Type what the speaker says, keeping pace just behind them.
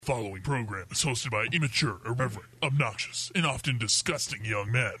Following program is hosted by immature, irreverent, obnoxious, and often disgusting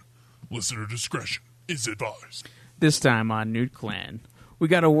young men. Listener discretion is advised. This time on Nude Clan, we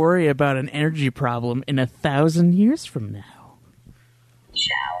gotta worry about an energy problem in 1,000 years from now.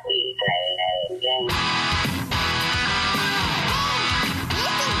 Shall we play a game?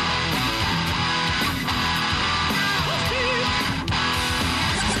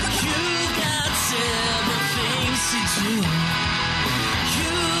 You've got several things to do.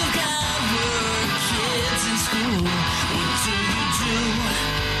 You've got work, kids in school. What do you do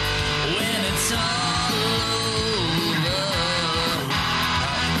when it's all over?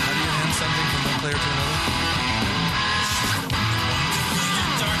 How do you hand something from one player to another?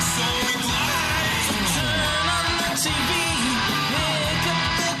 Dark soul lights. Turn on the TV, pick up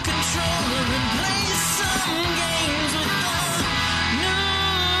the controller and play some games with the new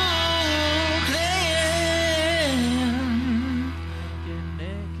clan.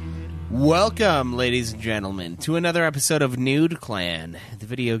 Welcome, ladies and gentlemen, to another episode of Nude Clan, the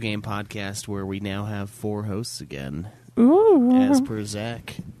video game podcast where we now have 4 hosts again, as per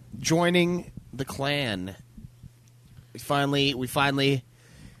Zach. Joining the clan, we finally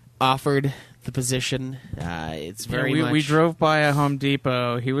offered the position. It's very much... We drove by a Home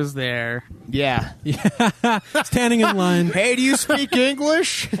Depot. He was there. Yeah. Standing in line. Hey, do you speak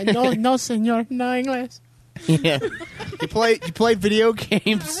English? No, senor. No English. Yeah. You play video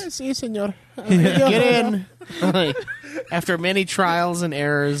games? Sí, senor. Get in. After many trials and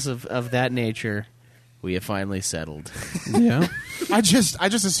errors of that nature, we have finally settled. Yeah. I just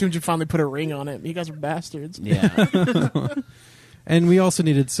assumed you'd finally put a ring on it. You guys are bastards. Yeah. And we also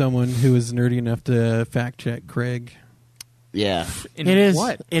needed someone who was nerdy enough to fact check Craig. Yeah. It is.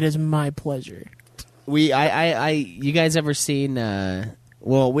 What? It is my pleasure. You guys ever seen,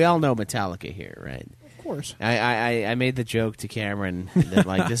 well, we all know Metallica here, right? Of course. I made the joke to Cameron that,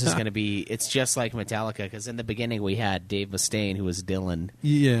 like, this is going to be, it's just like Metallica, because in the beginning we had Dave Mustaine, who was Dylan.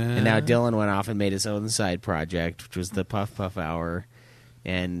 Yeah. And now Dylan went off and made his own side project, which was the Puff Puff Hour.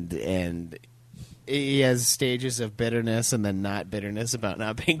 And he has stages of bitterness and then not bitterness about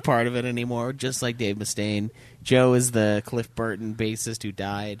not being part of it anymore, just like Dave Mustaine. Joe is the Cliff Burton bassist who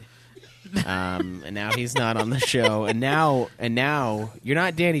died. And now he's not on the show. And now you're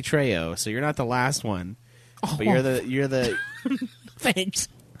not Danny Trejo, so you're not the last one. But you're the Thanks.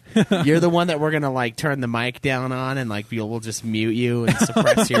 you're the one that we're gonna like turn the mic down on, and like we'll just mute you and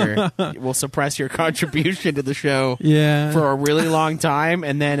suppress your contribution to the show. Yeah. For a really long time,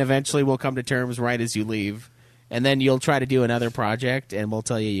 and then eventually we'll come to terms right as you leave, and then you'll try to do another project, and we'll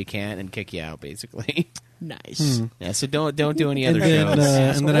tell you can't and kick you out, basically. Nice. Yeah, so don't do any And other then,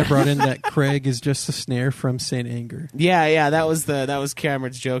 shows. and then I brought in that Craig is just a snare from Saint Anger. Yeah, that was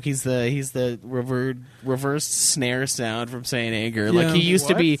Cameron's joke. He's the reversed snare sound from Saint Anger. Like Yeah. he used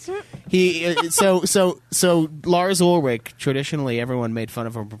to be. So Lars Ulrich, traditionally everyone made fun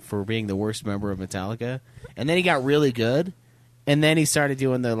of him for being the worst member of Metallica, and then he got really good. And then he started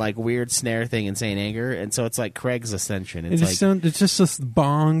doing the like weird snare thing in Saint Anger, and so it's like Craig's ascension. It's It's just this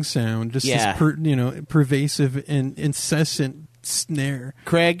bong sound, just Yeah. this pervasive and incessant snare.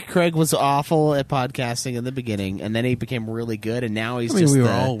 Craig was awful at podcasting in the beginning, and then he became really good, and now he's I mean, just we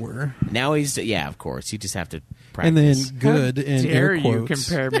all were. Now he's of course. You just have to And then practice. good in Dare air you quotes.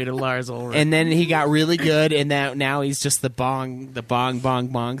 compare me to Lars Ulrich? And then he got really good, and now he's just the bong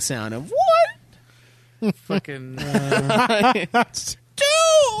sound of what? Fucking Dude,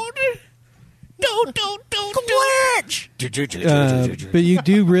 don't glitch. But you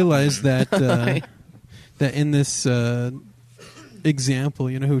do realize that that in this example,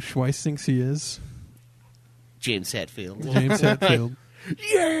 you know who Schweiss thinks he is? James Hetfield. James Hetfield.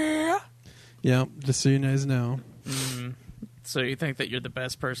 Yeah. Yeah, just so you guys know. So you think that you're the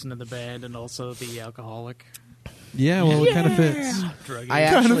best person in the band and also the alcoholic? Yeah, well, it kind of fits. Druggie. I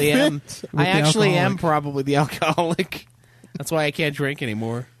actually am. With I the actually am alcoholic. probably the alcoholic. That's why I can't drink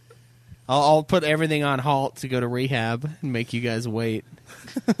anymore. I'll put everything on halt to go to rehab and make you guys wait.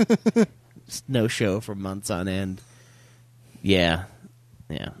 Just no show for months on end. Yeah.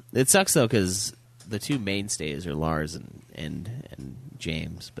 It sucks though because the two mainstays are Lars and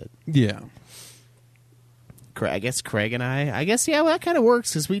James, but Yeah. I guess Craig and I guess well, that kind of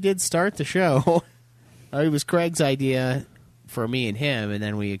works because we did start the show. It was Craig's idea for me and him, and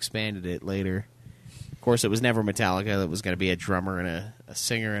then we expanded it later. Of course, it was never Metallica. It was going to be a drummer and a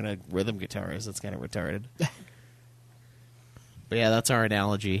singer and a rhythm guitarist. That's kind of retarded. But yeah, that's our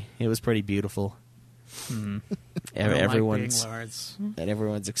analogy. It was pretty beautiful. Everyone's at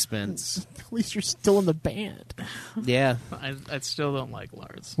everyone's expense. At least you're still in the band. Yeah. I still don't like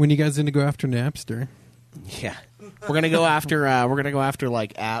Lars. When you guys going to go after Napster? Yeah, we're gonna go after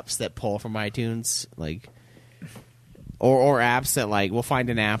like apps that pull from iTunes, like or apps that like we'll find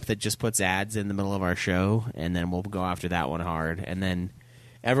an app that just puts ads in the middle of our show, and then we'll go after that one hard, and then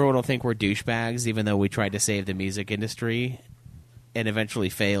everyone will think we're douchebags, even though we tried to save the music industry and eventually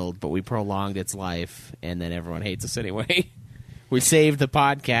failed, but we prolonged its life, and then everyone hates us anyway. We saved the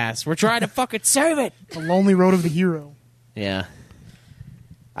podcast. We're trying to fucking save it. The lonely road of the hero. Yeah.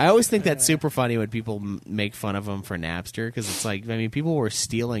 I always think that's super funny when people make fun of them for Napster, because it's like, I mean, people were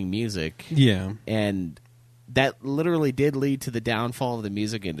stealing music. Yeah. And that literally did lead to the downfall of the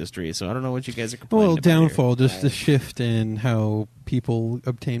music industry, so I don't know what you guys are complaining Well, about downfall, here. just the shift in how people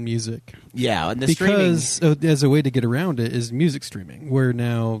obtain music. Yeah, and the because as a way to get around it is music streaming, where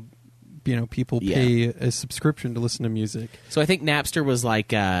now people pay a subscription to listen to music. So I think Napster was like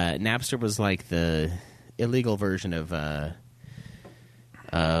the illegal version of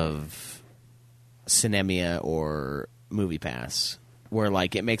Cinemia or MoviePass, where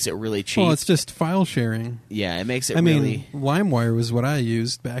like it makes it really cheap. Well, it's just file sharing. Yeah, it makes it I really. mean, LimeWire was what I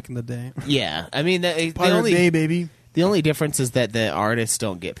used back in the day. Yeah, I mean the Pirate only Bay, baby. the only difference is that the artists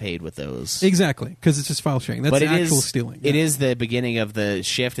don't get paid with those. Exactly, because it's just file sharing. That's But actual stealing. It is the beginning of the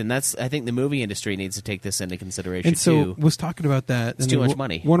shift, and I think the movie industry needs to take this into consideration And so too. was talking about that. It's and too then much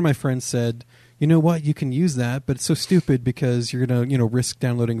money. One of my friends said, "You know what? You can use that, but it's so stupid because you're gonna, risk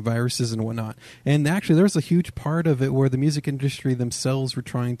downloading viruses and whatnot." And actually, there was a huge part of it where the music industry themselves were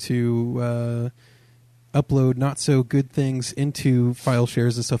trying to upload not so good things into file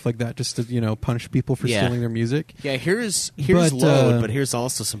shares and stuff like that, just to punish people for Yeah. stealing their music. Yeah, here's But, load, but here's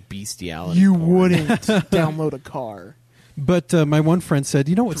also some bestiality. You porn. wouldn't download a car. But my one friend said,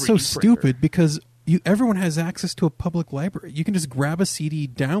 "You know what's so 3D printer. stupid? Because everyone has access to a public library. You can just grab a CD,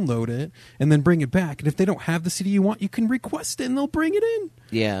 download it, and then bring it back. And if they don't have the CD you want, you can request it, and they'll bring it in."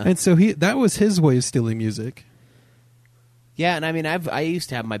 Yeah, And so that was his way of stealing music. yeah, and I mean, I used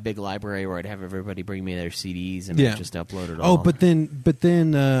to have my big library where I'd have everybody bring me their CDs and I'd just upload it all. Oh, but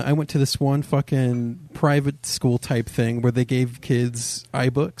then I went to this one fucking private school type thing where they gave kids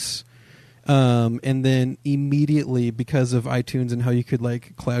iBooks. And then immediately, because of iTunes and how you could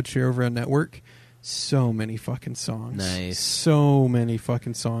like cloud share over a network, so many fucking songs. Nice. So many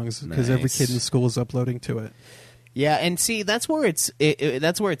fucking songs because every Nice. kid in the school is uploading to it. Yeah, and see, that's where it's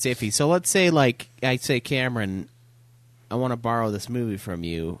iffy. So let's say, like, I say, Cameron, I want to borrow this movie from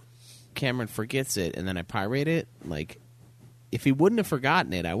you. Cameron forgets it, and then I pirate it. Like, if he wouldn't have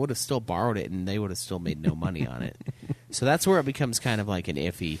forgotten it, I would have still borrowed it, and they would have still made no money on it. So that's where it becomes kind of like an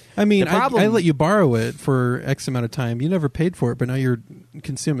iffy. I mean, The problem- I let you borrow it for X amount of time. You never paid for it, but now you're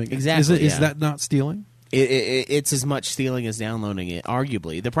consuming it. Exactly, Is yeah. that not stealing? It's as much stealing as downloading it,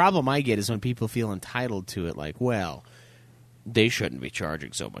 arguably. The problem I get is when people feel entitled to it, like, well, they shouldn't be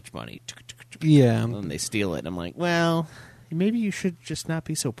charging so much money. Yeah. And they steal it. And I'm like, well, maybe you should just not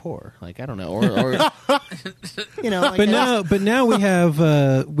be so poor. Like, I don't know. Or like But now we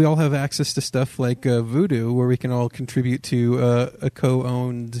have we all have access to stuff like Voodoo, where we can all contribute to a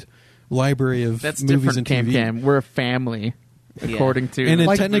co-owned library of That's movies different, and TV. Cam. We're a family, Yeah. according to And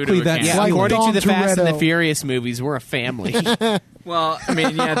like technically Voodoo that's- account. yeah, stealing. according to the Dom Fast and the Toretto. Furious movies, we're a family. Well, I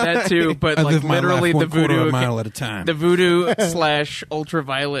mean, yeah, that too. But I like live my literally life the 1/4 of Voodoo a mile at a time. the Voodoo /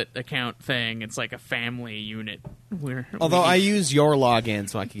 Ultraviolet account thing. It's like a family unit. Although I use your login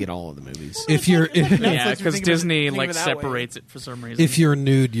so I can get all of the movies. If you're yeah, That's what because you think of it- Disney think of like it that way. separates it for some reason. if you're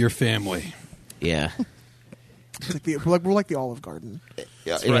nude, you're family. Yeah. It's like we're like the Olive Garden.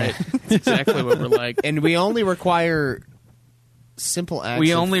 That's right. That's exactly what we're like. And we only require simple acts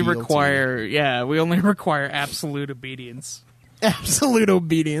We of only fealty. require absolute obedience. Absolute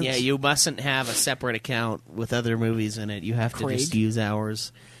obedience. Yeah, you mustn't have a separate account with other movies in it. You have to just Craig. use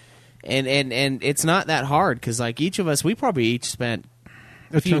ours. And it's not that hard because like each of us, we probably each spent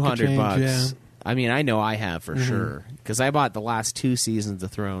a few chunk of change, $100. yeah. I mean, I know I have for sure because I bought the last 2 seasons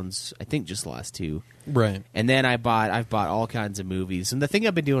of Thrones. I think just the last 2, Right. and then I've bought all kinds of movies. And the thing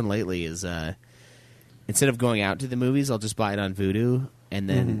I've been doing lately is instead of going out to the movies, I'll just buy it on Vudu, and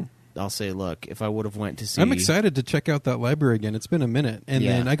then I'll say, look, if I would have went to see, I'm excited to check out that library again. It's been a minute. And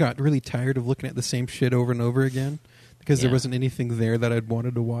Yeah. then I got really tired of looking at the same shit over and over again because there Yeah. wasn't anything there that I'd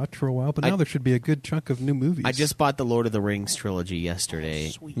wanted to watch for a while. But now there should be a good chunk of new movies. I just bought the Lord of the Rings trilogy yesterday.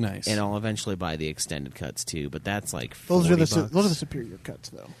 Sweet. Nice. And I'll eventually buy the extended cuts too, but that's like Those are $40. those are the superior cuts,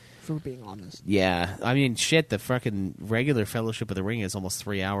 though. If we're being honest. Yeah, I mean, shit. The fucking regular Fellowship of the Ring is almost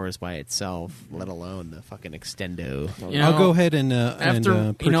 3 hours by itself, let alone the fucking extendo. You I'll know, go ahead and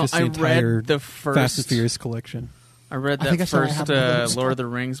after purchase I the entire read the Fast and first Furious collection. I read I think that I saw it first happen to those. Lord of the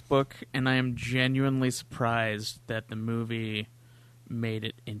Rings book, and I am genuinely surprised that the movie made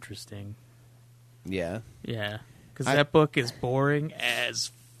it interesting. Yeah. Yeah, because that book is boring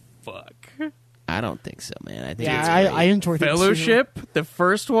as fuck. I don't think so, man. I think Yeah, it's I great. enjoyed it. Fellowship, the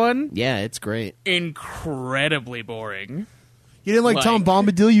first one, Yeah, it's great. incredibly boring. You didn't like Like- Tom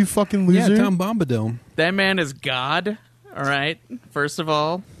Bombadil, you fucking loser? Yeah, Tom Bombadil. That man is God. All right. First of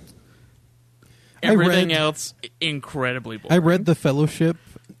all, I everything read- else incredibly boring. I read The Fellowship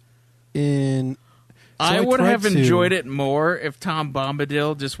in. I would tried have to- enjoyed it more if Tom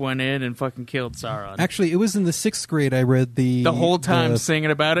Bombadil just went in and fucking killed Sauron. Actually, it was in the 6th grade. I read the whole time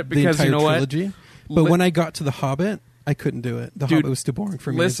singing about it the because entire you know trilogy. But Li- when I got to The Hobbit, I couldn't do it. The Dude, Hobbit was too boring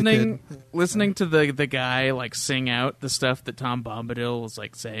for me as a listening to the guy like sing out the stuff that Tom Bombadil was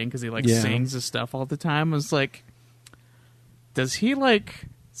like saying because he like Yeah. sings his stuff all the time was like, does he like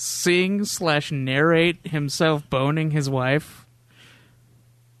sing/narrate himself boning his wife?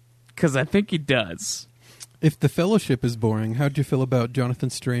 Because I think he does. If The Fellowship is boring, how'd you feel about Jonathan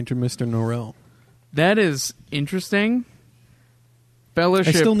Strange and Mr. Norrell? That is interesting.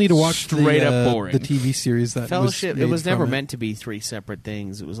 Fellowship. I still need to watch straight up the boring. TV series that Fellowship, was it was made never from meant to be 3 separate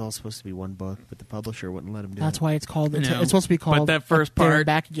things. It was all supposed to be one book, but the publisher wouldn't let him do it. That's why it's called. It's, No. it's supposed to be called. But that first Up There and part,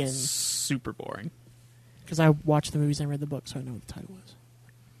 Back Again. super boring. Because I watched the movies and read the book, so I know what the title is.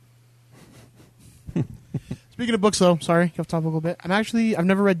 Speaking of books, though, sorry, off topic a little bit. I've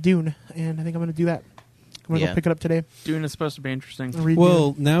never read Dune, and I think I'm going to do that. I'm going to Yeah. go pick it up today. Dune is supposed to be interesting. and read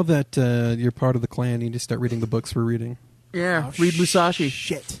Well, Dune. now that you're part of the clan, you need to start reading the books we're reading. Yeah, Oh, read Musashi.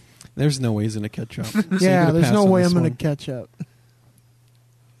 Shit. There's no way he's going to catch up. So you're Yeah, gonna there's pass no on way this I'm going one. to catch up.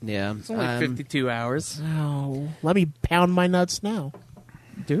 Yeah. It's only 52 hours. No. Let me pound my nuts now.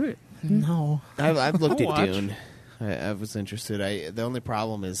 Do it. No. I've looked I'll at watch. Dune. I was interested. The only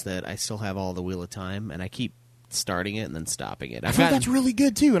problem is that I still have all the Wheel of Time, and I keep starting it and then stopping it. I thought that's really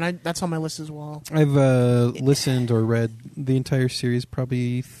good, too, and that's on my list as well. I've listened or read the entire series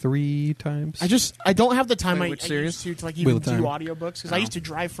probably 3 times. I don't have the time Wait, I which used series? to like Wheel even of do Time. audiobooks because I used to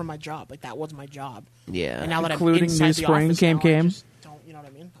drive for my job. Like that was my job. Yeah. And now that Including I'm inside New the Spring office came. now, I just don't, you know what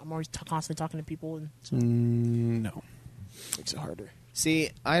I mean? I'm always constantly talking to people, and so No. it makes it harder. See,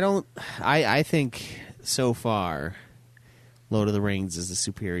 I think so far, Lord of the Rings is the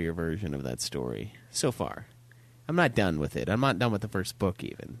superior version of that story. So far. I'm not done with it. I'm not done with the first book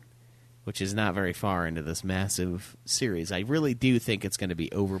even, which is not very far into this massive series. I really do think it's going to be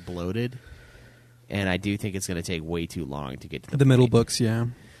overbloated, and I do think it's going to take way too long to get to The middle point. books, yeah.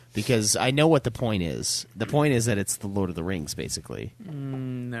 Because I know what the point is. The point is that it's the Lord of the Rings, basically.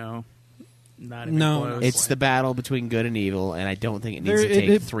 No. Not even No. close. It's the battle between good and evil, and I don't think it needs to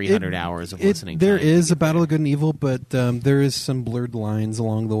take 300 hours of listening There time. is a battle of good and evil, but there is some blurred lines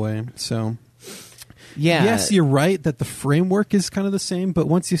along the way. So, Yeah. yes, you're right that the framework is kind of the same, but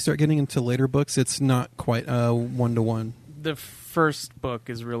once you start getting into later books, it's not quite 1-to-1. The first book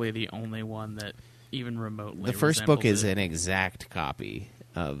is really the only one that even remotely The first book resembles is it. an exact copy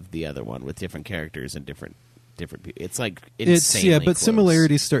of the other one with different characters and different people. It's like It's insanely but close.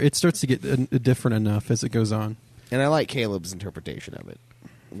 similarities different to get different enough as it goes on. And I like Caleb's interpretation of it,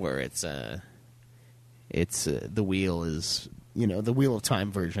 where it's the wheel is the Wheel of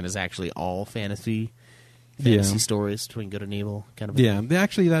Time version is actually all fantasy stories between good and evil kind of.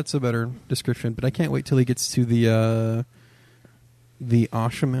 Actually, that's a better description. But I can't wait till he gets to the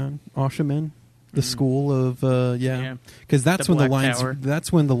Oshaman, the school of because that's The when the Black lines Tower.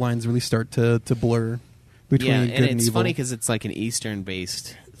 that's when the lines really start to blur between Yeah, good and and it's evil. funny because it's like an Eastern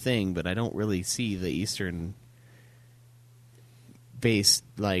based thing, but I don't really see the Eastern based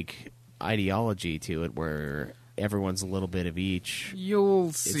like ideology to it where everyone's a little bit of each.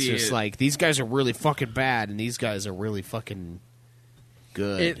 You'll see It's just it. like these guys are really fucking bad and these guys are really fucking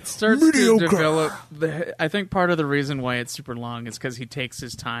good. It starts to develop. I think part of the reason why it's super long is because he takes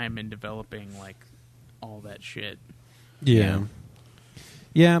his time in developing like all that shit. yeah.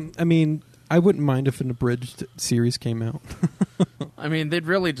 I mean, I wouldn't mind if an abridged series came out. I mean, they'd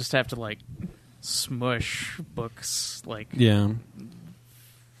really just have to like smush books like Yeah.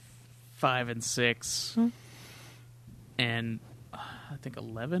 5 and 6, and I think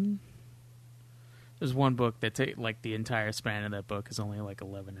 11. There's one book that like the entire span of that book is only like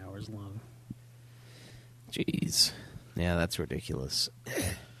 11 hours long. Jeez. Yeah, that's ridiculous.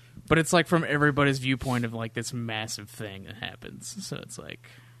 But it's like from everybody's viewpoint of like this massive thing that happens. So it's like,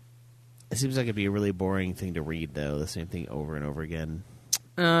 It seems like it'd be a really boring thing to read, though. The same thing over and over again.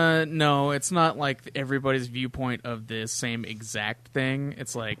 no, it's not like everybody's viewpoint of the same exact thing.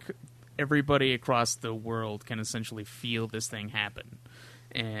 It's like everybody across the world can essentially feel this thing happen.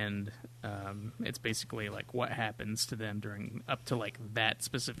 And it's basically like what happens to them during up to like that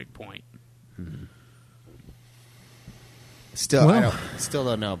specific point. Still, Well. I still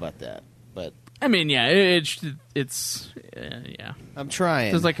don't know about that. But I mean, yeah, it's yeah. I'm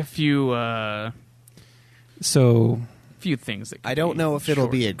trying. There's like a few So things that I don't know if it'll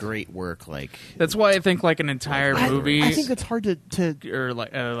be a shortened. great work. Like That's why I think like an entire movie I think it's hard to or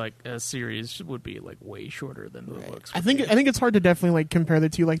like a series would be like way shorter than the books. I think it's hard to definitely like compare the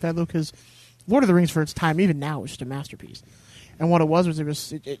two like that though, because Lord of the Rings for its time, even now, is just a masterpiece. And what it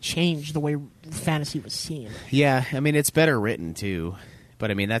was it changed the way fantasy was seen. yeah, I mean it's better written too.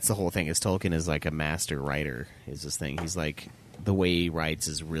 But I mean that's the whole thing. Is Tolkien is like a master writer. Is this thing? He's like the way he writes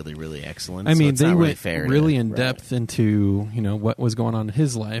is really really excellent. I so mean, it's they not really went fair really to, in depth into what was going on in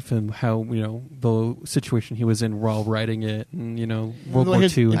his life and how the situation he was in while writing it, and World War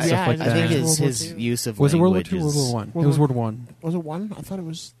his- II and yeah, stuff like I I that. think World War his II. use of Was it World War language II or World War is- One? World It was War- World War One. Was it one? I thought it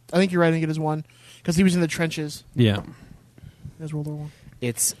was. I think you're right. I think it is one because he was in the trenches. Yeah. It was World War One.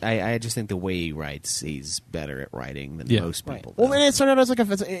 It's I just think the way he writes, he's better at writing than Yeah. most Right. people. Well, though. and it started out as like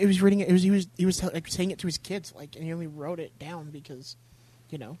it was reading it. He was like saying it to his kids, like, and he only wrote it down because,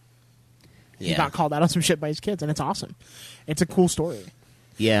 he yeah, got called out on some shit by his kids, and it's awesome. It's a cool story.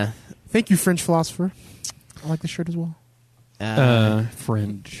 yeah. Thank you, French philosopher. I like the shirt as well.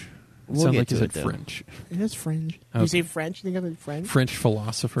 Fringe. We'll Sounds get like you to said it, though. French. It is Fringe. Okay. You say French? You think of it French? French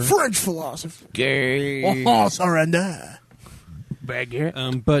philosopher. French philosopher. Gay. Oh, surrender.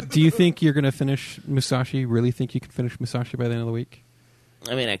 baguette. But do you think you're going to finish Musashi? Really think you can finish Musashi by the end of the week?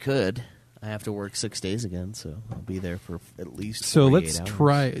 I mean, I could. I have to work 6 days again, so I'll be there for at least. So 48 let's hours.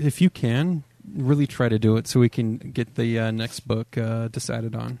 try, if you can, really try to do it so we can get the next book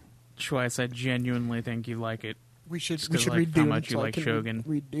decided on. Twice, I genuinely think you like it. We should Just 'cause, like, read how Dune. much you so I like can Shogun.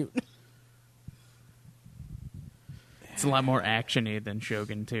 Read Dune. It's a lot more action-y than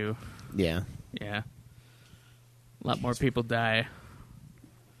Shogun too. Yeah. Yeah, a lot more people die.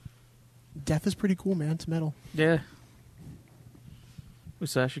 Death is pretty cool, man. It's metal. Yeah,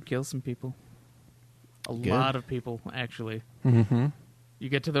 Musashi kills some people. A Good. lot of people, actually. Mm-hmm. You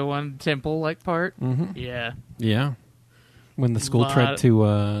get to the one temple-like part. Mm-hmm. Yeah, Yeah. When the school Lot- tried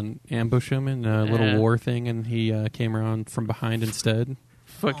to ambush him in a Yeah. little war thing, and he came around from behind instead.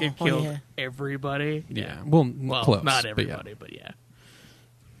 fucking Oh, killed yeah. everybody. Yeah. Well, Well, close. not but everybody, but yeah.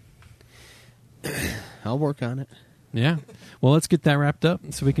 I'll work on it. Yeah. Well, let's get that wrapped up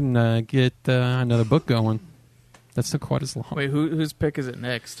so we can get another book going. That's not quite as long. Wait, whose pick is it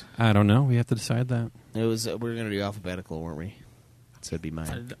next? I don't know. We have to decide that. It was we were gonna do alphabetical, weren't we? So it'd be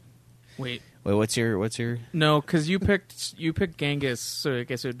mine. Wait, Wait, what's your? no, because you picked Genghis, so I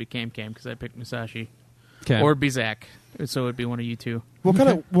guess it would be Cam because I picked Musashi, Okay. or Bizak, so it would be one of you two. What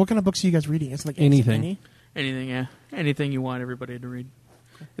kind of books are you guys reading? It's like Anything. Any? Anything, yeah, anything you want everybody to read.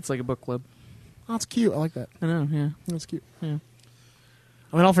 It's like a book club. Oh, that's cute. I like that. I know, yeah, That's cute. yeah.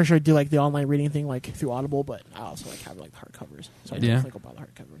 I mean, I'll for sure do like the online reading thing, like through Audible, but I also like have like the hardcovers. So I Yeah. definitely go buy the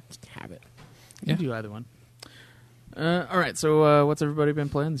hardcover. Just have it. You Yeah. can do either one. All right, so what's everybody been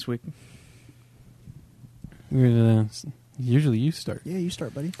playing this week? We're gonna, usually you start. Yeah, you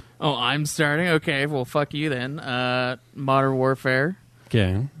start, buddy. Oh, I'm starting. Okay, well, fuck you then. Modern Warfare.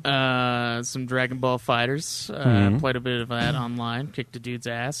 Okay. Some Dragon Ball Fighters. Mhm. Played a bit of that online. Kicked a dude's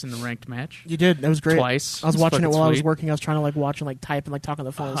ass in the ranked match. You did. That was great. Twice. I was It's watching it fucking while I was sweet. working. I was trying to like watch and like type and like talk on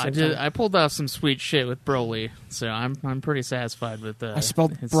the phone. At the I same did. time. I pulled off some sweet shit with Broly, so I'm pretty satisfied with I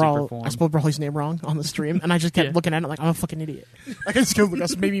spelled his super form. I spelled Broly's name wrong on the stream, and I just kept Yeah. looking at it like I'm a fucking idiot. Like I just kept, I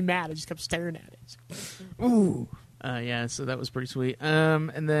was maybe mad. I just kept staring at it. Ooh. Yeah, so that was pretty sweet.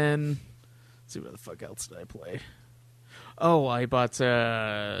 And then let's see what the fuck else did I play. Oh, I bought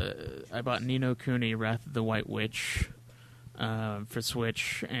Ni no Kuni: Wrath of the White Witch for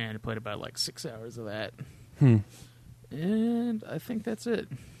Switch, and played about like 6 hours of that. And I think that's it.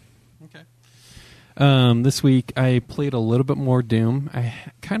 This week I played a little bit more Doom. I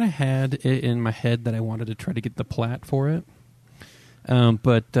kind of had it in my head that I wanted to try to get the plat for it.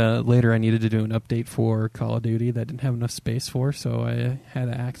 But later I needed to do an update for Call of Duty that I didn't have enough space for, so I had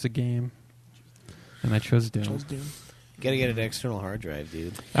to axe a game. And I chose Doom. Gotta get an external hard drive,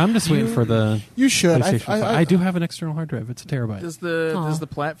 dude. I'm just waiting for the You should. PlayStation 5. I do have an external hard drive. It's a terabyte. Does the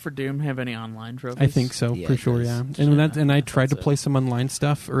plat for Doom have any online trophies? I think so, Yeah, for it sure, does. yeah. And I tried to That's play some online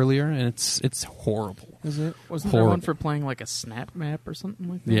stuff earlier, and it's horrible. Is it? Wasn't there one horrible. for playing like a snap map or something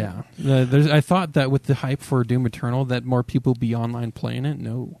like that? Yeah. I thought that with the hype for Doom Eternal that more people be online playing it.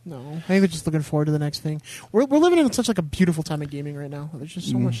 No. No, I think they're just looking forward to the next thing. We're living in such like a beautiful time of gaming right now. There's just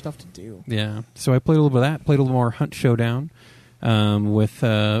so much stuff to do. Yeah. So I played a little bit of that. Played a little more Hunt Showdown with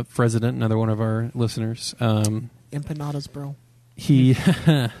President, another one of our listeners. Empanadas, bro. He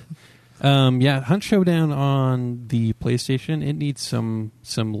Hunt Showdown on the PlayStation. It needs some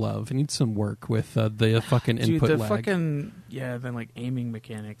love. It needs some work with the fucking input the lag. fucking then like aiming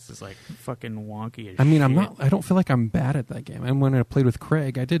mechanics is like fucking wonky as I mean, shit. I don't feel like I'm bad at that game. And when I played with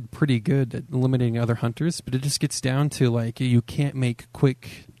Craig, I did pretty good at eliminating other hunters, but it just gets down to like you can't make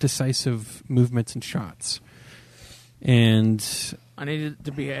quick, decisive movements and shots. And I need it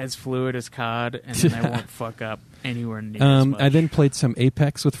to be as fluid as COD, and then I won't fuck up anywhere near as much. I then played some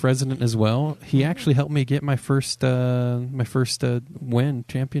Apex with Resident as well. He actually helped me get my first championship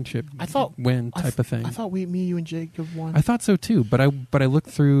win type of thing. I thought me, you, and Jacob won. I thought so too, but I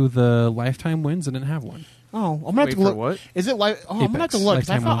looked through the lifetime wins and didn't have one. Oh, I'm gonna have to look. What? Is it like? Oh, I'm gonna have to Apex, look. 'Cause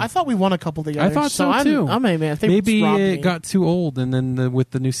lifetime I thought we won a couple together. I thought so too. I think Maybe it's robbed it me. got too old, and then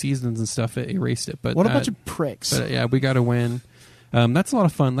with the new seasons and stuff, it erased it. But What a bunch of pricks! But yeah, we got to win. That's a lot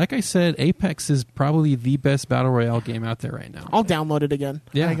of fun. Like I said, Apex is probably the best battle royale game out there right now. I'll download it again.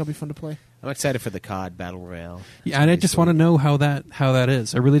 Yeah. I think it'll be fun to play. I'm excited for the COD Battle Royale. Yeah, and I just want to know how that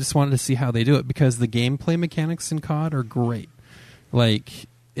is. I really just wanted to see how they do it because the gameplay mechanics in COD are great. Like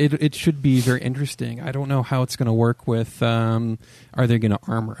it should be very interesting. I don't know how it's going to work with. Are they going to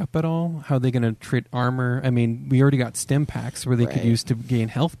armor up at all? How are they going to treat armor? I mean, we already got stim packs where they could use to gain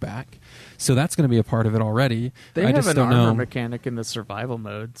health back, so that's going to be a part of it already. They I have just an don't armor know. mechanic in the survival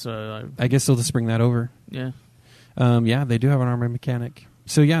mode, so I guess they'll just bring that over. yeah. Yeah, they do have an armor mechanic.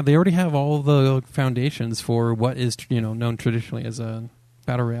 So yeah, they already have all the foundations for what is known traditionally as a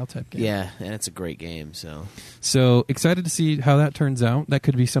battle royale type game. Yeah, and it's a great game. So excited to see how that turns out. That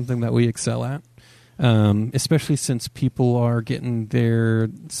could be something that we excel at, especially since people are getting their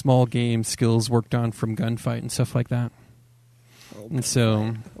small game skills worked on from gunfight and stuff like that. And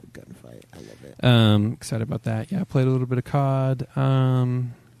so, gunfight, I love it. Excited about that. Yeah, I played a little bit of COD.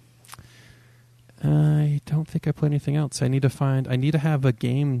 I don't think I played anything else. I need to have a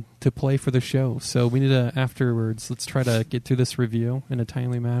game to play for the show. So we need to, afterwards, let's try to get through this review in a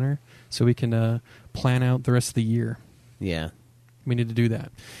timely manner so we can plan out the rest of the year. Yeah. We need to do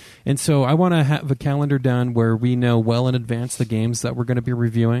that. And so I want to have a calendar done where we know well in advance the games that we're going to be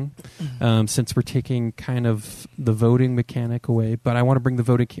reviewing, since we're taking kind of the voting mechanic away. But I want to bring the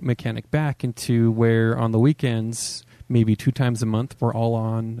voting mechanic back into where on the weekends, maybe 2 times a month, we're all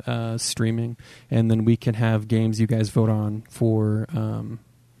on streaming, and then we can have games you guys vote on for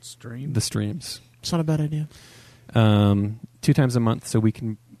the streams. It's not a bad idea. 2 times a month, so we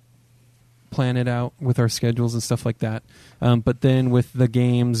can plan it out with our schedules and stuff like that. But then with the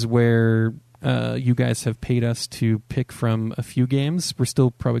games where you guys have paid us to pick from a few games, we're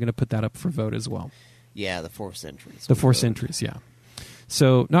still probably going to put that up for vote as well. Yeah, the forced entries. The forced entries, yeah.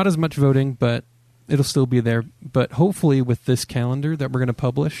 So not as much voting, but it'll still be there. But hopefully with this calendar that we're going to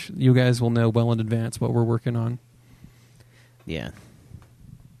publish, you guys will know well in advance what we're working on. Yeah.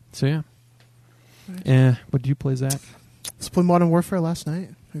 So yeah. Nice. What did you play, Zach? Let's play Modern Warfare last night.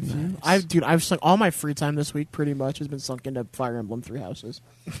 Nice. I've sunk all my free time this week pretty much has been sunk into Fire Emblem Three Houses.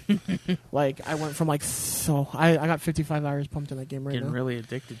 Like I went from I got 55 hours pumped in that game right Getting now. really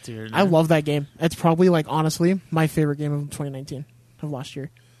addicted to it. I love that game. It's probably honestly my favorite game of 2019 of last year.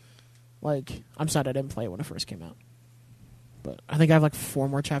 I'm sad I didn't play it when it first came out. But I think I have 4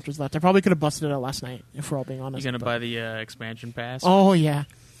 more chapters left. I probably could have busted it out last night if we're all being honest. You gonna buy the expansion pass? Oh yeah.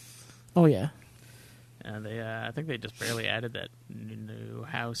 Oh yeah. I think they just barely added that new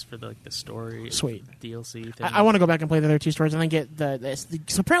house for the story. Sweet DLC thing. I want to go back and play the other 2 stories and then get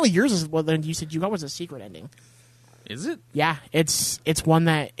so apparently yours is what you said you got was a secret ending. Is it? Yeah, it's one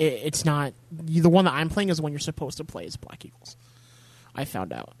that it's not. The one that I'm playing is the one you're supposed to play is Black Eagles. I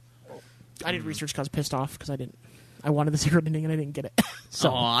found out. I did research because I was pissed off because I wanted the secret ending and I didn't get it.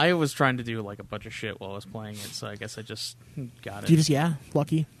 So I was trying to do a bunch of shit while I was playing it, so I guess I just got it. you just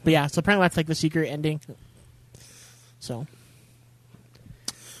lucky. But yeah, so apparently that's the secret ending. So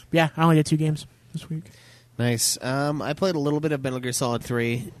yeah, I only did 2 games this week. Nice. I played a little bit of Metal Gear Solid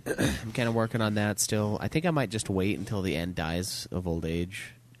 3. I'm kind of working on that still. I think I might just wait until the end dies of old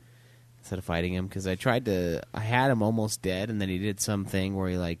age instead of fighting him, because I had him almost dead, and then he did something where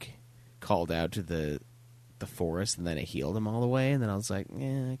he called out to the forest, and then it healed him all the way, and then I was like,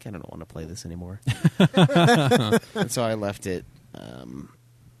 I kind of don't want to play this anymore. And so I left it.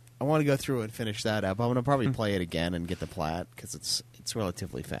 I want to go through and finish that up. I'm going to probably play it again and get the plat, because it's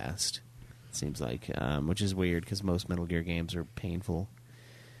relatively fast, it seems like, which is weird because most Metal Gear games are painful.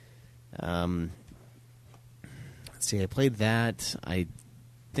 Let's see, I played that. I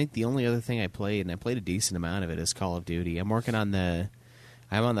think the only other thing I played, and I played a decent amount of it, is Call of Duty. I'm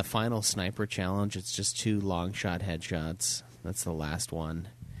on the final sniper challenge. It's just 2 long shot headshots. That's the last one.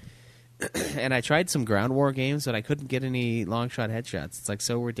 And I tried some ground war games, but I couldn't get any long shot headshots. It's like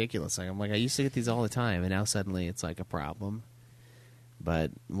so ridiculous. Like I'm like I used to get these all the time, and now suddenly it's like a problem.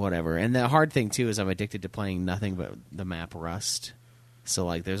 But whatever. And the hard thing too is I'm addicted to playing nothing but the map Rust. So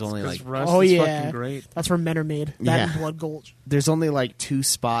like there's only like Rust Oh is yeah, fucking great. That's where men are made. That Yeah. and Blood Gulch. there's only like 2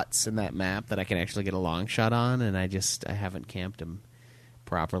 spots in that map that I can actually get a long shot on, and I haven't camped them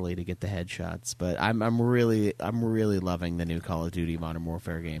properly to get the headshots. But I'm really loving the new Call of Duty Modern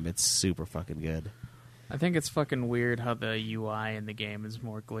Warfare game. It's super fucking good. I think it's fucking weird how the UI in the game is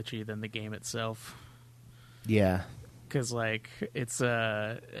more glitchy than the game itself. Yeah. Because like it's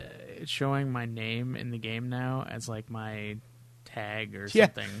showing my name in the game now as like my tag or Yeah.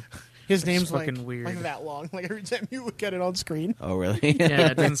 something. His It's name's fucking like, weird. like that long. Like every time you look at it on screen. Oh really? Yeah,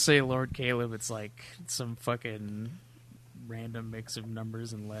 it doesn't say Lord Caleb. It's like some fucking random mix of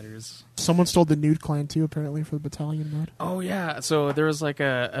numbers and letters. Someone stole the nude clan too, apparently, for the battalion mode. Oh yeah, so there was like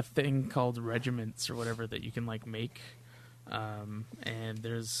a thing called regiments or whatever that you can like make, and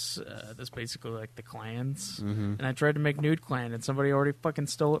there's basically like the clans. Mhm. And I tried to make nude clan, and somebody already fucking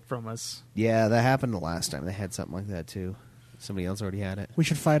stole it from us. Yeah, that happened the last time. They had something like that too. Somebody else already had it. We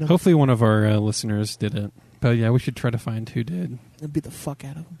should fight him Hopefully, one of our listeners did it. But yeah, we should try to find who did. and beat the fuck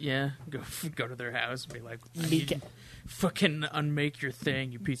out of him. Yeah, go to their house and be like, I Leak need it. fucking unmake your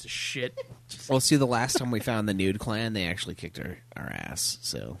thing, you piece of shit. Well, see, the last time we found the nude clan, they actually kicked our ass.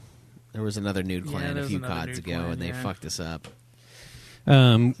 So there was another nude Yeah, clan there a was few another CODs nude ago, clan, and they yeah. fucked us up.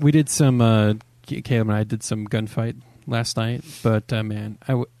 We did some. Caleb and I did some gunfight last night, but man,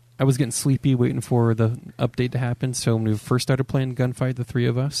 I was getting sleepy waiting for the update to happen. So when we first started playing gunfight, the three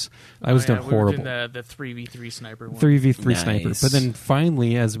of us, I was doing We were horrible. doing the 3v3 sniper one. 3v3 Nice. sniper. But then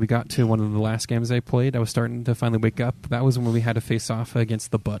finally, as we got to one of the last games I played, I was starting to finally wake up. That was when we had to face off against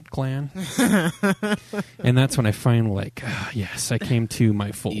the Butt Clan. And that's when I finally, like, yes, I came to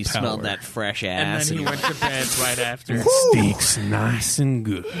my full You power. smelled that fresh And ass. then he went to bed right after. Steaks nice and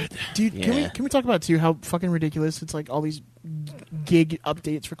good. Dude, Yeah. can we talk about too how fucking ridiculous it's like all these gig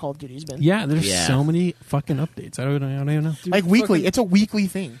updates for Call of Duty has been? Yeah, there's Yeah. so many fucking updates. I don't even know. Like weekly. fucking- It's a weekly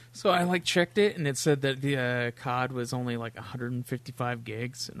thing. So I like checked it, and it said that the COD was only like 155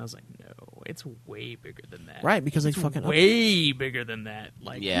 gigs, and I was like, no, it's way bigger than that. Right, because they It's fucking way bigger than that.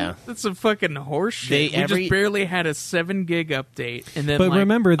 Like, Yeah. that's a fucking horse shit. They- We every- just barely had a 7 gig update, and then But like,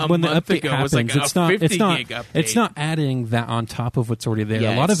 remember, a when the month update ago happens, was like it's a not 50 it's not gig update. it's not adding that on top of what's already there.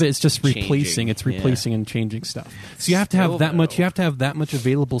 Yeah, a lot of it's it is just changing. replacing. It's Yeah. replacing and changing stuff. So you have to have Still, that much. though. You have to have that much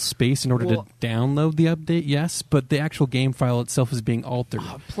available space in order Well- to download the update. Yes, but the actual game file itself is being altered.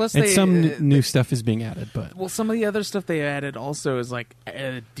 Plus, and they, some uh, new stuff is being added. But Well, some of the other stuff they added also is like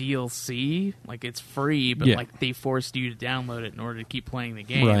a DLC. Like it's free, but Yeah. like they forced you to download it in order to keep playing the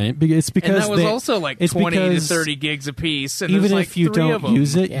game. right, it's because And that was they- also like it's 20 to because 30 gigs a piece. And even there's like if you 3 of don't them.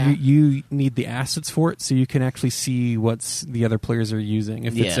 use it, Yeah. you need the assets for it, so you can actually see what's the other players are using.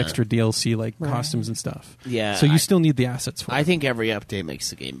 If it's Yeah. extra DLC like Right. costumes and stuff. Yeah, So you I- still need the assets for it. I think every update makes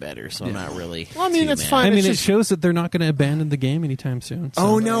the game better, so I'm not really. Well, I mean, too that's mad. fine. I mean, it's it just- shows that they're not going to abandon the game anytime soon. so-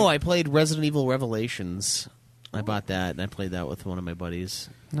 Oh no! I played Resident Evil Revelations. I bought that and I played that with one of my buddies.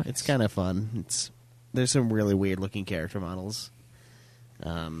 Nice. It's kind of fun. There's some really weird looking character models.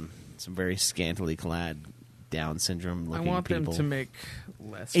 Some very scantily clad Down syndrome I looking want people. them to make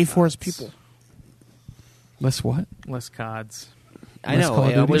less A4's CODs. people. Less what? Less CODs. I Less know. Call of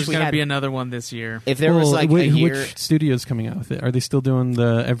I Duty? wish There's we going to had. be another one this year. If there was Well, like wait, a year, which studio's coming out with it? Are they still doing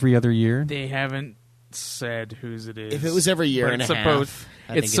the every other year? They haven't said whose it is. if it was every year but and a it's half, supposed,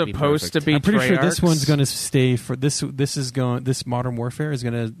 I think it's it'd be supposed to perfect. be. I'm pretty sure this Treyarch's. one's going to stay for this. This Modern Warfare is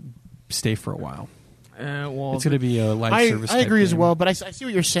going to stay for a while. Well, It's going to be a live I service. agree type as game. well, but I see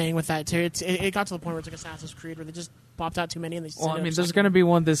what you're saying with that too. It got to the point where it's like Assassin's Creed, where they just popped out too many and they. Well, I mean, there's going to be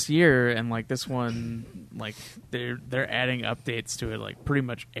one this year, and like this one, like they're adding updates to it like pretty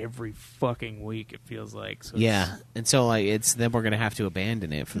much every fucking week. It feels like. So yeah, and so like then we're gonna have to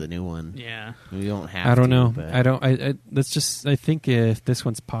abandon it for the new one. Yeah. We don't have. I don't to, know. But I don't. I that's just. I think if this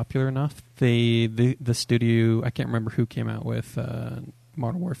one's popular enough, the studio. I can't remember who came out with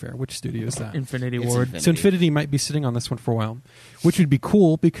Modern Warfare. Which studio is that? Infinity It's Ward. Infinity. So Infinity might be sitting on this one for a while, which would be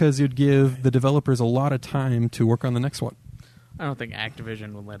cool because it would give the developers a lot of time to work on the next one. I don't think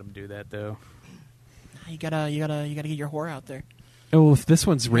Activision will let them do that though. You gotta get your whore out there. Oh, well, if this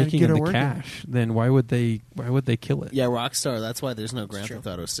one's Gotta raking get in her the working. cash, then why would they kill it? Yeah, Rockstar. That's why there's no Grand true. Theft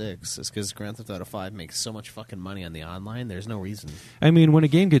Auto 6. It's because Grand Theft Auto 5 makes so much fucking money on the online. There's no reason. I mean, when a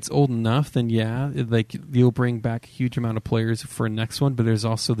game gets old enough, then yeah, like you'll bring back a huge amount of players for a next one. But there's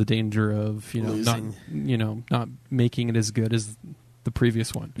also the danger of Losing. not making it as good as the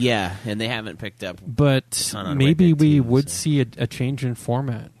previous one. Yeah, and they haven't picked up. But ton on Red maybe Dead we 2, would so. see a change in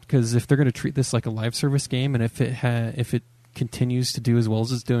format because if they're going to treat this like a live service game, and if it continues to do as well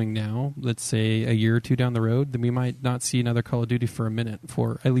as it's doing now, let's say a year or two down the road, then we might not see another Call of Duty for a minute,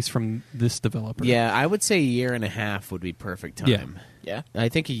 for at least from this developer. Yeah, I would say a year and a half would be perfect time. Yeah. I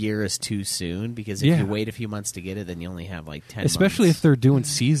think a year is too soon, because if you wait a few months to get it, then you only have like 10 especially months. if they're doing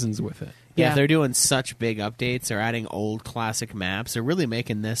seasons with it. Yeah, if they're doing such big updates, they're adding old classic maps, they're really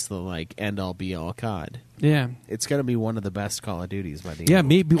making this the like end-all be-all COD. Yeah. It's going to be one of the best Call of Duties by the Yeah, end.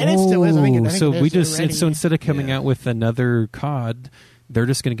 maybe. And it still is. I think So it we is just already. so instead of coming Yeah. out with another COD, they're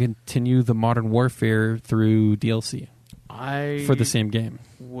just going to continue the Modern Warfare through DLC I for the same game.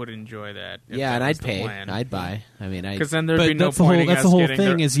 would enjoy that. if Yeah, that and was I'd the pay. plan. I'd buy. I mean, Because then there'd be But no that's the point. whole. in That's us the whole getting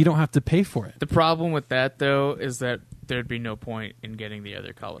thing the- is you don't have to pay for it. the problem with that though is that there'd be no point in getting the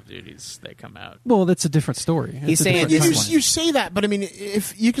other Call of Duties that come out. Well, that's a different story. He's It's a saying different this timeline. You say that, but I mean,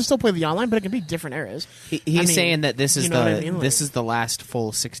 if you can still play the online, but it can be different eras. he's I mean, saying that this is you know the what I mean? this Like- is the last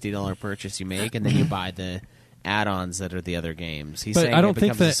full $60 purchase you make, and then you buy the add-ons that are the other games. He's But saying I don't it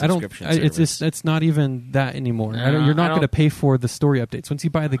think becomes that a I don't. subscription It's service. just it's not even that anymore. No, You're I not don't- going to pay for the story updates. Once you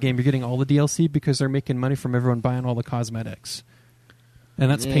buy the game, you're getting all the DLC because they're making money from everyone buying all the cosmetics, and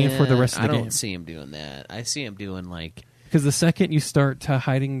that's paying for the rest of the I game. don't see him doing that. I see him doing like Because the second you start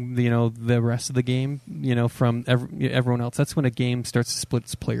hiding, the rest of the game, from everyone else, that's when a game starts to split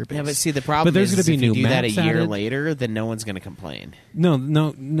its player base. yeah. But see, the problem there's is gonna be if you new do that a maps year added. later, then no one's going to complain. No.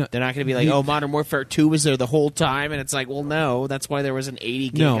 They're not going to be like, "Oh, Modern Warfare 2 was there the whole time," and it's like, "Well, no, that's why there was an 80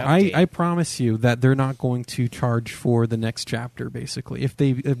 gig No, update." I promise you that they're not going to charge for the next chapter, basically. If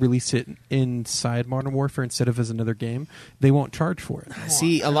they release it inside Modern Warfare instead of as another game, they won't charge for it.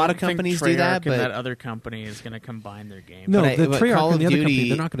 see a lot of I think companies Treyarch do that, and but that other company is going to combine their games. No, But the but Treyarch Call and the of other Duty, company,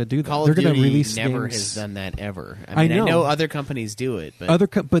 they're not going to do that. Call They're of going to Duty release never games. has done that ever. I I know know. other companies do it,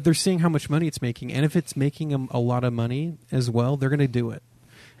 but But they're seeing how much money it's making, and if it's making them a lot of money as well, they're going to do it.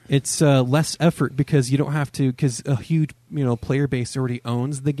 It's less effort because you don't have to, because a huge player base already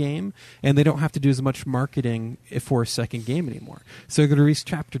owns the game, and they don't have to do as much marketing for a second game anymore. So they're going to release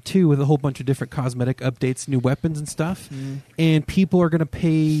Chapter 2 with a whole bunch of different cosmetic updates, new weapons and stuff, and people are going to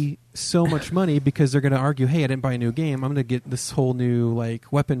pay so much money because they're going to argue, hey, I didn't buy a new game, I'm going to get this whole new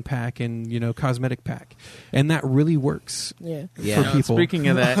weapon pack and cosmetic pack, and that really works Yeah. yeah. for people. Speaking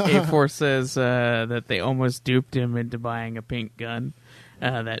of that, A4 says that they almost duped him into buying a pink gun.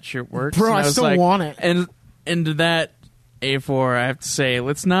 That shirt works. Bro, And I was still like- want it. And to that, A4, I have to say,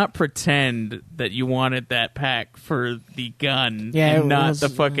 let's not pretend that you wanted that pack for the gun Yeah, and it not was- the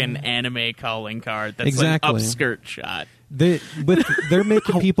fucking anime calling card that's Exactly. like upskirt shot. But they're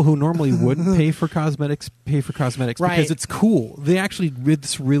making people who normally wouldn't pay for cosmetics because Right. it's cool.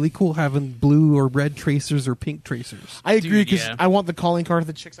 It's really cool having blue or red tracers or pink tracers. I agree Dude, because yeah. I want the calling card of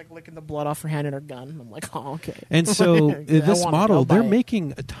the chick's licking the blood off her hand in her gun. I'm like, oh, okay. And so Yeah, I this want it. model, I'll buy they're it.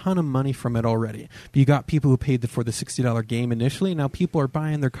 making a ton of money from it already. You got people who paid for the $60 game initially. Now people are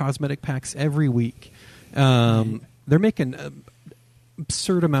buying their cosmetic packs every week. They're making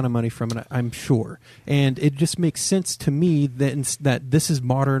absurd amount of money from it, I'm sure, and it just makes sense to me that this is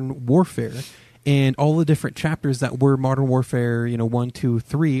Modern Warfare, and all the different chapters that were Modern Warfare 1, 2,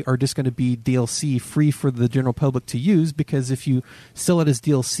 3 are just going to be DLC free for the general public to use, because if you sell it as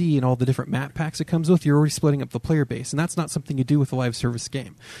DLC and all the different map packs it comes with, you're already splitting up the player base, and that's not something you do with a live service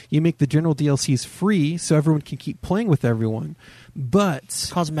game. You make the general DLCs free so everyone can keep playing with everyone, but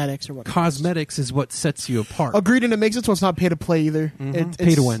Cosmetics or what? cosmetics is what sets you apart. Agreed, and it makes it so it's not pay to play either. Mhm.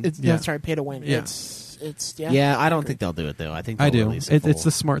 Pay to win. Yeah. Sorry, pay to win. Yeah. It's Yeah, I don't think they'll do it though. I think they'll I do. Release a It's full,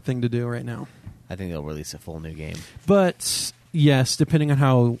 the smart thing to do right now. I think they'll release a full new game. But yes, depending on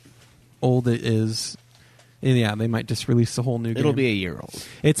how old it is, yeah, they might just release a whole new game. It'll be a year old.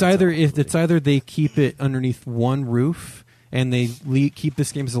 It's That's either all it'll it's either they keep it underneath one roof and they keep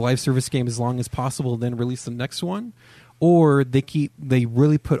this game as a live service game as long as possible, then release the next one, or they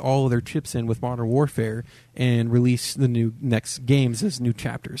really put all of their chips in with Modern Warfare and release the next games as new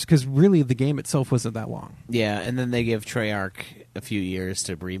chapters. Because really, the game itself wasn't that long. Yeah, and then they give Treyarch a few years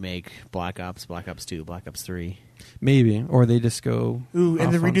to remake Black Ops, Black Ops 2, Black Ops 3. Maybe, or they just go Ooh, and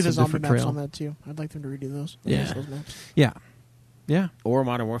off they on redo the some zombie different maps trail. on that too. I'd like them to redo those. Yeah. Those maps. Yeah. Or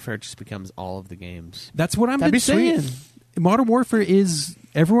Modern Warfare just becomes all of the games. That's what I'm That'd been be sweet. saying. Modern Warfare is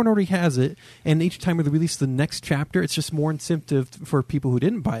everyone already has it, and each time they release the next chapter, it's just more incentive for people who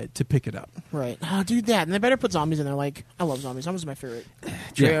didn't buy it to pick it up. Right. Oh, do that, and they better put zombies in there. Like, I love zombies. Zombies are my favorite.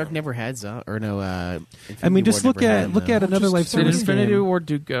 Treyarch never had I mean, just look at another Just live so Did service Infinity game. War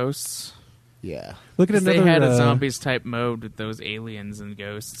do ghosts? Yeah. Look at 'Cause they another. had a zombies type mode with those aliens and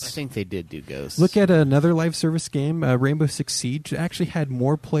ghosts. I think they did do Ghosts. Look at another live service game, Rainbow Six Siege. It actually had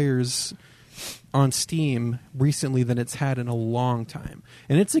more players on Steam recently than it's had in a long time,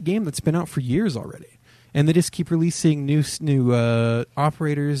 and it's a game that's been out for years already. And they just keep releasing new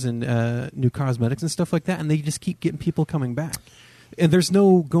operators and new cosmetics and stuff like that, and they just keep getting people coming back. And there's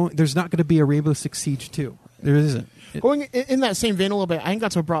not going to be a Rainbow Six Siege 2. There isn't. Going in that same vein a little bit, I think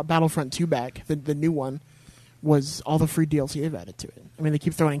that's what brought Battlefront 2 back. The new one was all the free DLC they've added to it. I mean, they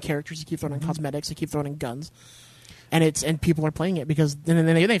keep throwing in characters, they keep throwing in cosmetics, they keep throwing in guns, and people are playing it because then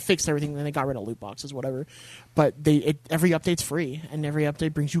they fixed everything. Then they got rid of loot boxes, whatever. But every update's free, and every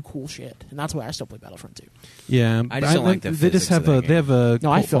update brings you cool shit, and that's why I still play Battlefront 2. Yeah, I just don't like the They just physics have of that they have a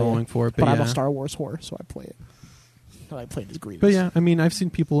No, I cult feel following it, for it, but I'm yeah. a Star Wars whore, so I play it. I play it as Grievous. But yeah, I mean, I've seen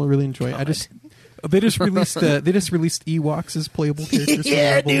people really enjoy it. They just released Ewoks as playable characters.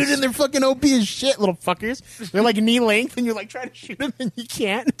 Yeah, for Rebels. dude, and they're fucking OP as shit, little fuckers. They're like knee length, and you're like trying to shoot them, and you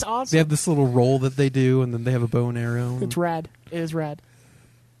can't. It's awesome. They have this little roll that they do, and then they have a bow and arrow. It's rad. It is rad.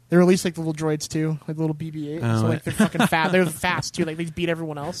 They released like the little droids too, like the little BB-8. Oh, so like they're fucking fat. They're fast too. Like they beat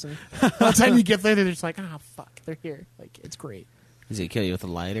everyone else. And by the time you get there, they're just like, oh fuck, they're here. Like it's great. Does he kill you with a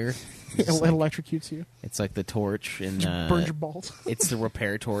lighter? It electrocutes you. It's like the torch and Burns your balls. it's the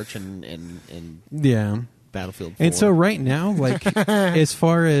repair torch and Yeah. Battlefield 4. And so right now, like as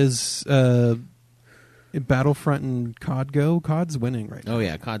far as Battlefront and COD go, COD's winning right now. Oh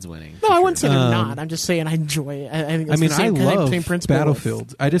yeah, COD's winning. No, I wouldn't say they're not. I'm just saying I enjoy it. I think it's I love same principle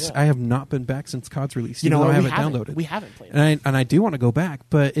Battlefield. I have not been back since COD's released. You know, even though I we haven't downloaded. We haven't played it. And I do want to go back,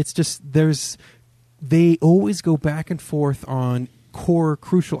 but it's just they always go back and forth on core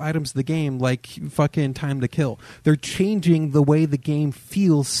crucial items of the game, like fucking time to kill. They're changing the way the game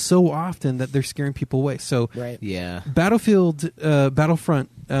feels so often that they're scaring people away. So Right. Yeah. Battlefront,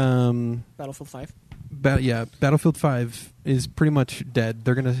 Battlefield 5. Battlefield 5 is pretty much dead.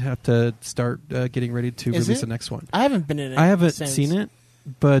 They're going to have to start getting ready to Is release it? the next one. I haven't been in it. I haven't since. seen it,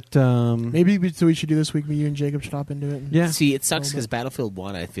 but Maybe we should do this week. Me, you, and Jacob should hop into it. And yeah. See, it sucks because Battlefield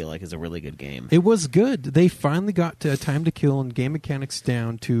 1, I feel like, is a really good game. It was good. They finally got to time to kill and game mechanics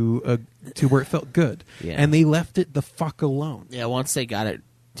down to where it felt good, Yeah. and they left it the fuck alone. Yeah, once they got it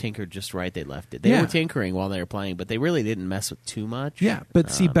tinkered just right, they left it. They Yeah. were tinkering while they were playing, but they really didn't mess with too much. Yeah,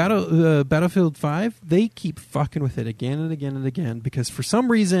 but see, Battlefield 5, they keep fucking with it again and again and again because for some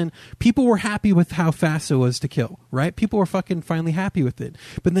reason, people were happy with how fast it was to kill, right? People were fucking finally happy with it.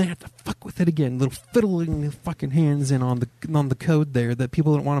 But then they have to fuck with it again, little fiddling their fucking hands in on the code there that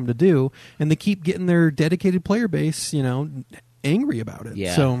people don't want them to do, and they keep getting their dedicated player base, angry about it.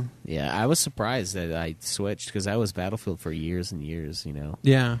 Yeah. So, yeah, I was surprised that I switched because I was Battlefield for years and years,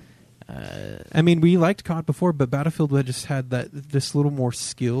 yeah. I mean, we liked COD before, but Battlefield just had this little more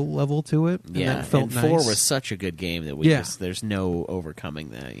skill level to it. And Yeah, that felt and nice. 4 was such a good game that there's no overcoming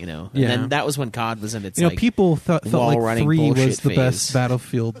that, And Yeah. then that was when COD was in its people felt like wall-running 3 was bullshit the phase. best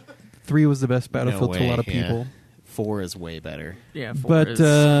Battlefield. 3 was the best Battlefield to a lot of yeah. people. 4 is way better. Yeah, But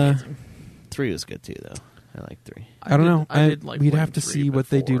 3 was good too, though. I like 3. I don't know. I did like we'd playing have to 3, see but what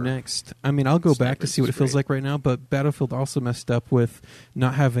they do 4 next. I mean, I'll go back to Snipers see what it was feels great. like right now. But Battlefield also messed up with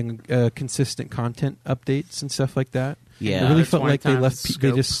not having consistent content updates and stuff like that. Yeah. it really The felt 20 like they times they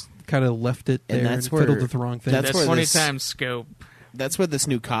scope. just kind of left it there And and, that's fiddled where- with the wrong thing. that's That's where 20 this- times scope. That's where this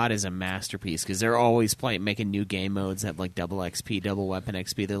new COD is a masterpiece because they're always making new game modes that have like double XP, double weapon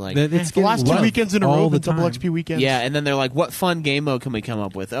XP. They're like, It's the getting last 2 loved weekends in a all row, the the double time. XP weekends. yeah, and then they're like, what fun game mode can we come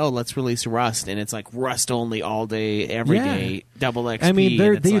up with? Oh, let's release Rust, and it's like Rust only all day, every Yeah. day, double XP. I mean,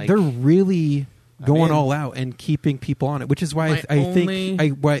 and it's like- they're really going in. all out and keeping people on it, which is why My I only- think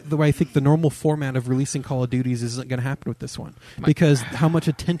I think the normal format of releasing Call of Duties isn't going to happen with this one because how much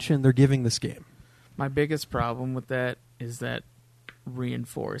attention they're giving this game. My biggest problem with that is that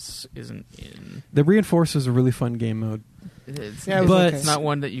Reinforce isn't in. The Reinforce is a really fun game mode, It's, Yeah, it was But- it's not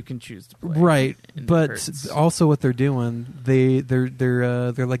one that you can choose to play. right? And it But hurts. also, what they're doing,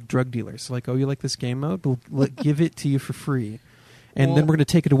 they're like drug dealers. Like, oh, you like this game mode? We'll give it to you for free, and then Well- we're going to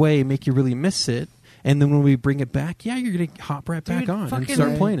take it away and make you really miss it. And then when we bring it back, you're going to hop right back Dude, on and fucking-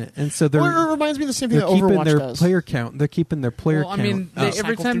 start playing it. And so they're Well, it reminds me of the same thing they're that keeping Overwatch their does. player count. They're keeping their player Well, I count. mean, up. every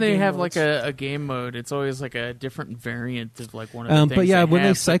Cycle time through they game have modes. like a game mode, it's always like a different variant of like one of the things. But yeah, when they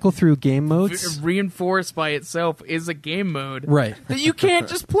have. cycle through game modes, Reinforce by itself is a game mode right, that you can't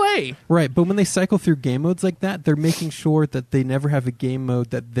just play. right. But when they cycle through game modes like that, they're making sure that they never have a game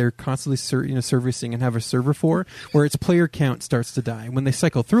mode that they're constantly servicing and have a server for, where its player count starts to die. When they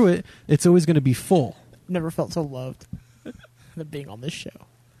cycle through it, it's always going to be full. Never felt so loved than being on this show.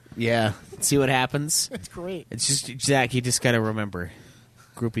 yeah, see what happens. It's great. It's just Zach. You just got to remember,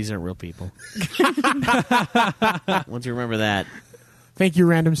 groupies aren't real people. Once you remember that, Thank you,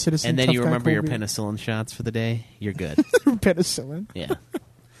 random citizen. and then Tough you guy remember your Colby. penicillin shots for the day, you're good. Penicillin. Yeah.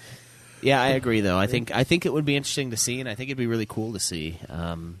 Yeah, I agree. Though I think it would be interesting to see, and I think it'd be really cool to see.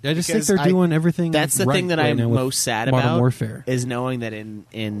 I just think because they're doing everything. That's the right thing that right I'm now with most sad Modern about. Warfare. Is knowing that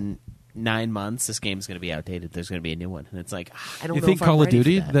in 9 months this game's going to be outdated. There's going to be a new one, and it's like I don't You know think if Call I'm of ready for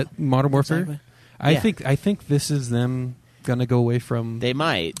Duty that. Modern Warfare? Exactly. Yeah. I think this is them gonna go away from They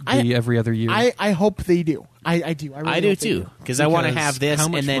might. the every other year. I hope they do. I do. I, really I do hope they too, because I want to have this how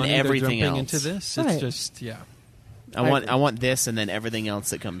much and then money they're everything jumping else. into this. Right. It's just I want this and then everything else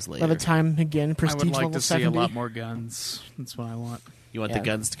that comes later. By the time again, I prestige would like level to see 70. a lot more guns. That's what I want. You want Yeah. the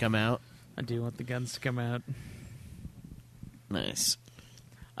guns to come out? I do want the guns to come out. Nice.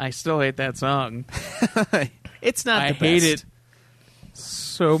 I still hate that song. It's not. I the hate best. it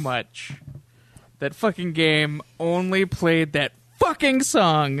so much. That fucking game only played that fucking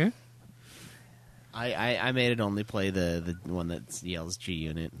song. I made it only play the one that yells G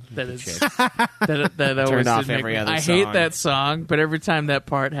Unit. That The is chick. that always Turned off did make every me- other I hate song. that song, but every time that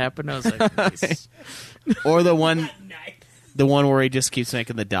part happened, I was like, nice. Or the one where he just keeps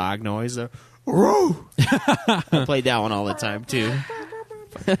making the dog noise. Woo! I played that one all the time too.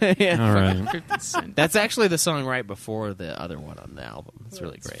 Yeah. all right. 50 Cent. That's actually the song right before the other one on the album. It's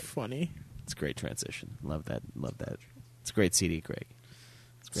really It's great. funny. It's a great transition. Love that. It's a great CD, Craig.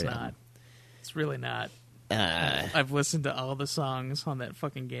 It's great not. album. It's really not. Uh, I've listened to all the songs on that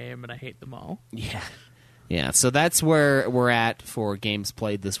fucking game, and I hate them all. yeah. So that's where we're at for games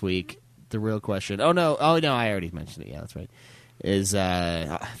played this week. The real question. Oh no, I already mentioned it. Yeah, that's right. Is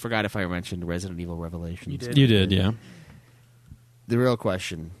I forgot if I mentioned Resident Evil Revelations. You did. You did, yeah. The real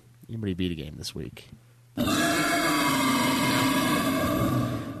question. Anybody beat a game this week?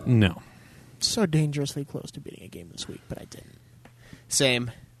 No. So dangerously close to beating a game this week, but I didn't.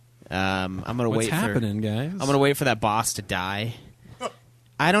 Same. I'm gonna What's wait. happening, guys? I'm gonna wait for that boss to die.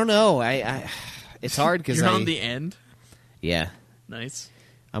 I don't know. I it's hard because You're on the end. yeah. Nice.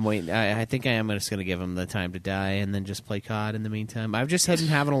 I'm waiting. I think I am just going to give him the time to die and then just play COD in the meantime. I've just been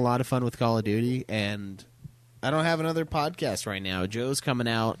having a lot of fun with Call of Duty, and I don't have another podcast right now. Joe's coming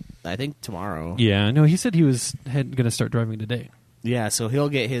out, I think, tomorrow. Yeah, no, he said he was going to start driving today. Yeah, so he'll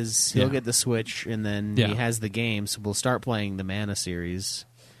get Yeah. get the Switch, and then Yeah. he has the game, so we'll start playing the Mana series.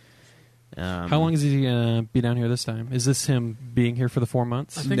 How long is he going to be down here this time? Is this him being here for the 4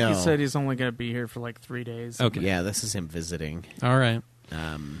 months? I think No. he said he's only going to be here for like 3 days. Okay. Yeah, this is him visiting. All right.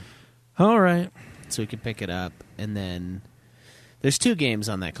 Um, All right. so we can pick it up, and then there's 2 games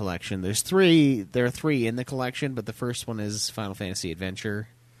on that collection. There are 3 in the collection, but the first one is Final Fantasy Adventure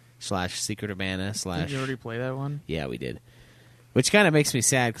 / Secret of Mana / Did you already play that one? Yeah, we did. Which kind of makes me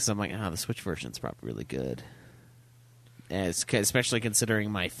sad because I'm like, the Switch version's probably really good. Especially considering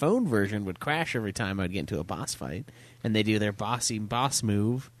my phone version would crash every time I'd get into a boss fight, and they do their boss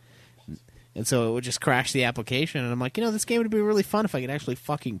move, and so it would just crash the application. And I'm like, this game would be really fun if I could actually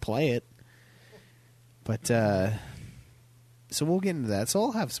fucking play it. But so we'll get into that. So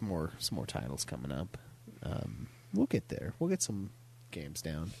I'll have some more titles coming up. We'll get there. We'll get some games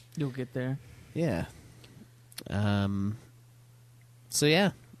down. You'll get there. Yeah. So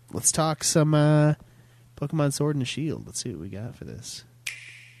yeah, let's talk some Pokemon Sword and Shield. Let's see what we got for this.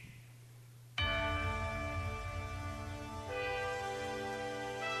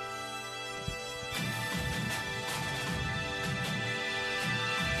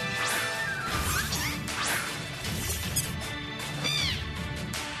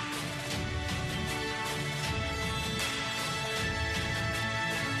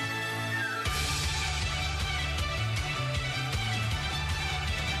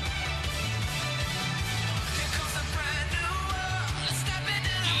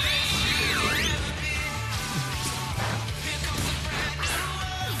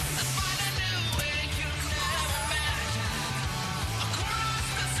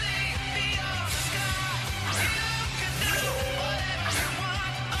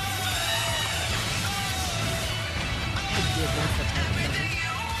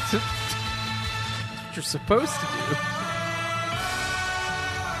 What you're supposed to do.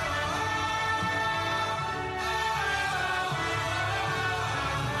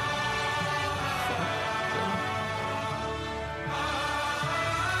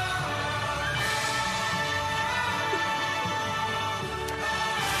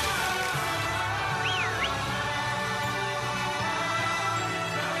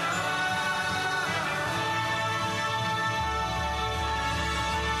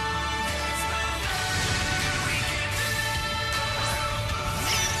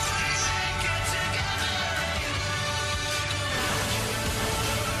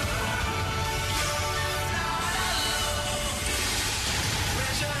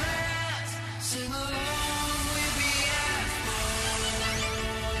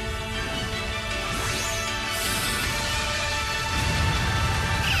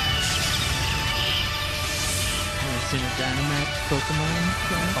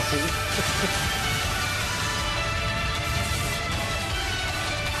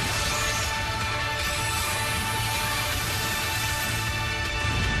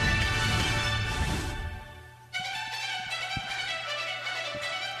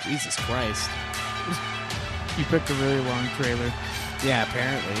 Jesus Christ. You picked a really long trailer. Yeah,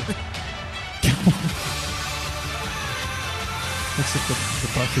 apparently. Looks like the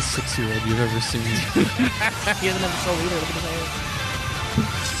buffest 6-year-old you've ever seen. He doesn't have a soul either. Look at his hair.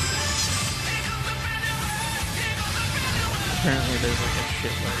 Apparently there's like a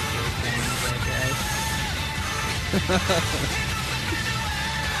shitload of gay porn of that guy.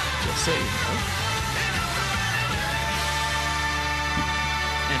 Just so you know.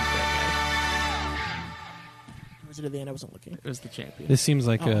 And that Was it at the end? I wasn't looking. guy. It was the champion. This seems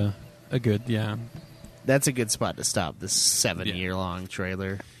like a good, yeah. That's a good spot to stop this 7-year-long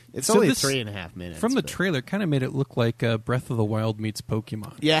trailer. It's So only this- 3.5 minutes. From the but- trailer, kind of made it look like Breath of the Wild meets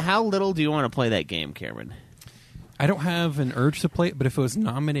Pokemon. Yeah, how little do you want to play that game, Cameron? I don't have an urge to play it, but if it was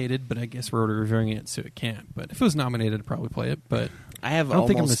nominated, but I guess we're reviewing it, so it can't. But if it was nominated, I'd probably play it. But I I don't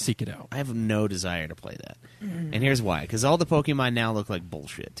think I'm going to seek it out. I have no desire to play that, and here's why: because all the Pokemon now look like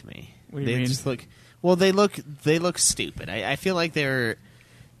bullshit to me. What do you they mean? just look. Well, they look stupid. I feel like they're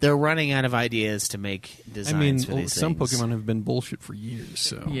running out of ideas to make I designs mean, for these some things. Pokemon have been bullshit for years,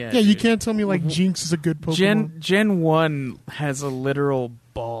 so Yeah, Yeah, you dude. can't tell me like Jinx is a good Pokemon. Gen 1 has a literal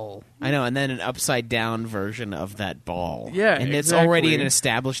ball. I know, and then an upside down version of that ball. Yeah, and it's exactly. already an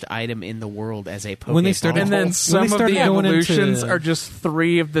established item in the world as a Pokeball. When they started- And then When some they of started the going evolutions into- are just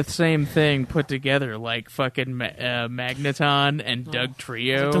 3 of the same thing put together, like fucking Magneton and Doug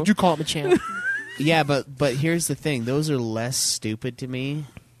Trio. Don't you call it Machamp? Yeah, but here's the thing: those are less stupid to me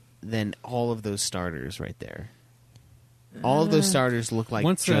than all of those starters right there. All of those starters look like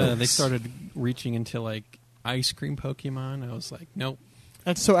once jokes. they started reaching into like ice cream Pokemon, I was like, nope,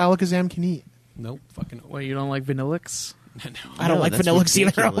 That's so Alakazam can eat. fucking. Well, you don't like Vanillix? I don't No, like that's Vanillix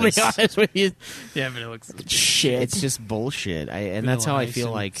either, I'll be ridiculous. honest with you. Yeah, Vanillix. Shit. It's just bullshit. And that's how I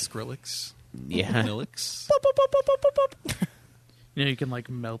feel like. Skrillex, Yeah. Vanillix. You know, you can like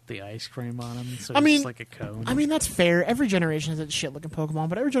melt the ice cream on them, so I it's mean- just like a cone. I mean, that's fair. Every generation has a shit-looking Pokemon,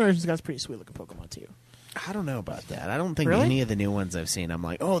 but every generation's got a pretty sweet-looking Pokemon, too. I don't know about that. I don't think Really? any of the new ones I've seen, I'm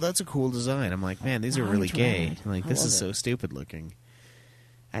like, oh, that's a cool design. I'm like, man, these are No, really I'm gay. trying. Like, I this love is it. so stupid looking.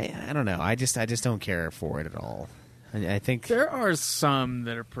 I don't know. I just don't care for it at all. I think There are some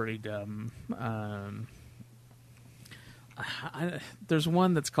that are pretty dumb. There's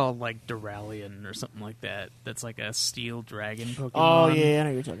one that's called like Duralian or something like that. That's like a steel dragon Pokemon. Oh, yeah, I know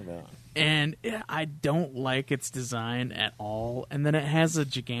what you're talking about. And I don't like its design at all. And then it has a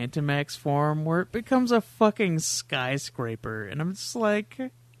Gigantamax form where it becomes a fucking skyscraper. And I'm just like,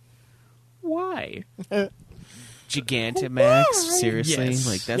 why? Gigantamax, seriously? Yes.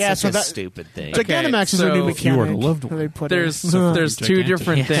 Like, that's Yeah, such so a that- stupid thing. Okay, Gigantamax is a new so- If you were a mechanic loved that one. they put There's in. there's two Gigantic.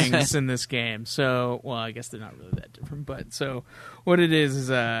 different Yeah. things in this game. So, well, I guess they're not really that different. But so what it is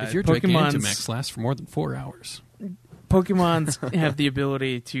If your Pokemon's Gigantamax lasts for more than 4 hours, Pokemon's have the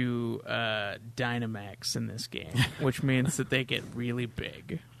ability to Dynamax in this game, which means that they get really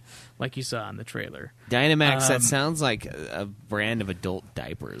big, like you saw in the trailer. Dynamax, that sounds like a brand of adult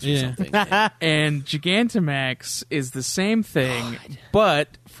diapers or Yeah. something. And Gigantamax is the same thing, but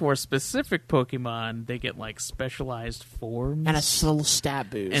for specific Pokemon, they get like specialized forms. And a little stat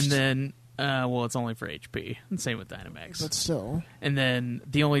boost. And then, well, it's only for HP. And same with Dynamax. But still. And then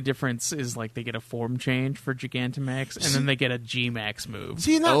the only difference is like they get a form change for Gigantamax, and then they get a G-Max move.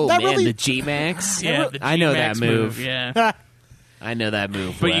 See, that, Oh, that man, really... the G-Max? Yeah, the G-Max I know that move. Yeah, I know that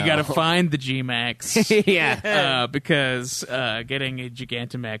move but you well. got to find the G-Max. Yeah. Because getting a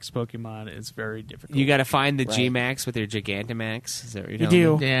Gigantamax Pokemon is very difficult. You got to find the Right. G-Max with your Gigantamax. Is that what you're You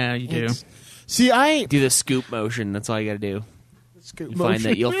telling do. me? Yeah, you do. See, I... Do the scoop motion. That's all you got to do. Scoop You find motion.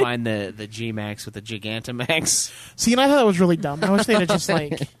 that you'll find the G-Max with the Gigantamax. See, and I thought that was really dumb. I wish they'd have just,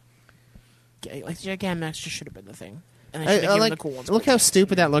 like Gigantamax just should have been the thing. And they should have given the cool ones. Look how Pokemon.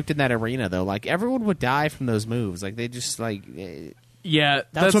 stupid that looked in that arena, though. Like, everyone would die from those moves. Like, they just, like... Yeah,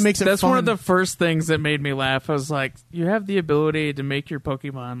 That's what makes it That's one fun. of the first things that made me laugh. I was like, you have the ability to make your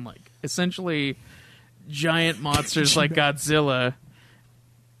Pokemon like essentially giant monsters like Godzilla,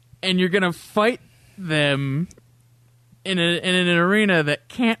 and you're gonna fight them in an arena that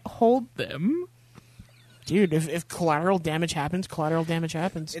can't hold them. Dude, if collateral damage happens, collateral damage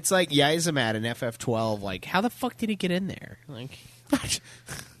happens. It's like Yaizamat in FF12. Like, how the fuck did he get in there? Like,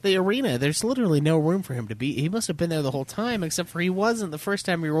 the arena, there's literally no room for him to be. He must have been there the whole time, except for he wasn't the first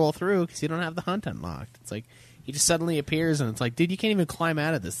time you roll through because you don't have the hunt unlocked. It's like, he just suddenly appears, and it's like, dude, you can't even climb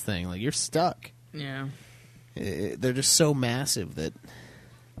out of this thing. Like, you're stuck. Yeah, They're just so massive that...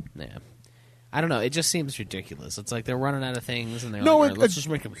 Yeah. I don't know. It just seems ridiculous. It's like they're running out of things, and they're No, like, "All right, let's just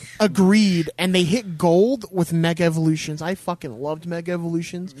make them." Agreed. And they hit gold with Mega Evolutions. I fucking loved Mega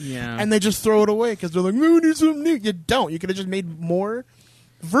Evolutions. Yeah. And they just throw it away because they're like, no, we need something new. You don't. You could have just made more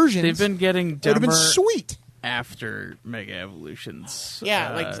versions. They've been getting It would have dumber been sweet. after Mega Evolutions.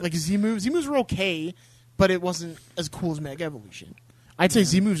 Yeah, like Z-moves. Z-moves were okay, but it wasn't as cool as Mega Evolution. I'd say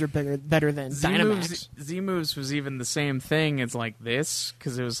Z-moves are better than Dynamax. Z-moves was even the same thing as like this,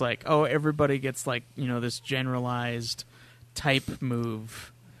 because it was like, oh, everybody gets like, this generalized type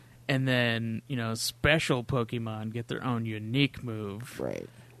move, and then, special Pokemon get their own unique move. Right.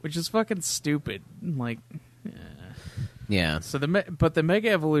 Which is fucking stupid. Like, Yeah. so but the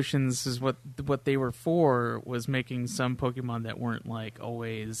Mega Evolutions is what they were for, was making some Pokemon that weren't like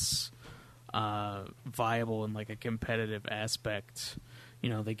always viable in like a competitive aspect.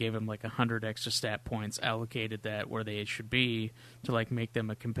 They gave them like 100 extra stat points, allocated that where they should be to like make them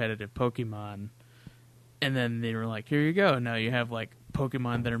a competitive Pokemon. And then they were like, here you go. Now you have like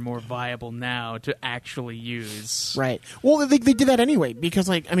Pokemon that are more viable now to actually use. Right. Well, they did that anyway because,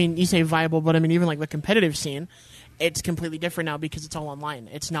 you say viable, but even like the competitive scene, it's completely different now because it's all online.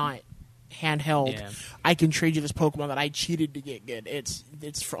 It's not handheld. Yeah. I can trade you this Pokemon that I cheated to get good. It's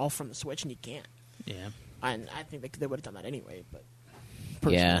all from the Switch, and you can't. Yeah. And I think they would have done that anyway, but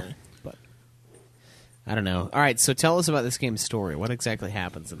Yeah. personally. But I don't know. All right, so tell us about this game's story. What exactly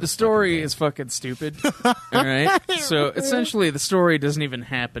happens in The this story fucking is fucking stupid. All right. So essentially, the story doesn't even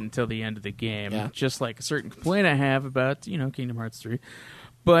happen until the end of the game. Yeah. Just like a certain complaint I have about Kingdom Hearts 3.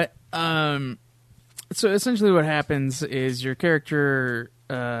 But so essentially, what happens is your character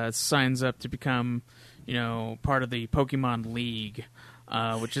signs up to become part of the Pokemon League.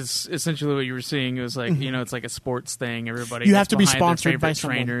 Which is essentially what you were seeing. It was like, it's like a sports thing. Everybody You gets have to be behind their sponsored by favorite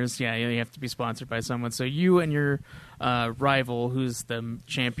someone. trainers. Yeah, you have to be sponsored by someone. So you and your rival, who's the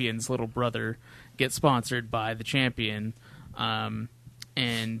champion's little brother, get sponsored by the champion.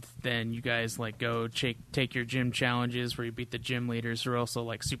 And then you guys like go take your gym challenges where you beat the gym leaders who are also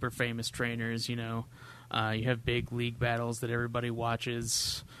like super famous trainers. You have big league battles that everybody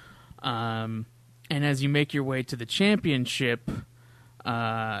watches. And as you make your way to the championship,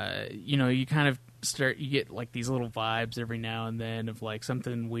 you kind of you get like these little vibes every now and then of like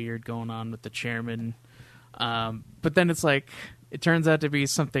something weird going on with the chairman. But then it's like, it turns out to be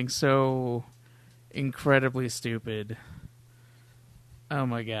something so incredibly stupid. Oh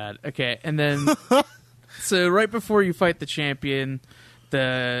my god. Okay. And then, so right before you fight the champion,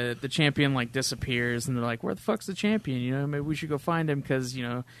 the champion like disappears, and they're like, where the fuck's the champion? Maybe we should go find him because,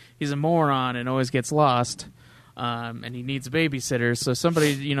 he's a moron and always gets lost. And he needs a babysitter, so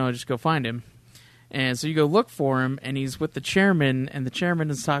somebody, just go find him. And so you go look for him, and he's with the chairman, and the chairman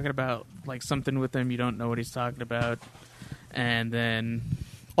is talking about like something with him. You don't know what he's talking about, and then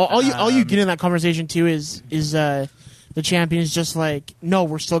all you get in that conversation too is the champion's just like, no,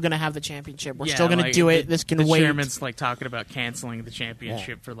 we're still gonna have the championship. We're still gonna do it. This can the wait. The chairman's like talking about canceling the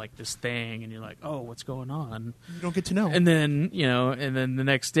championship for like this thing, and you're like, oh, what's going on? You don't get to know. And then and then the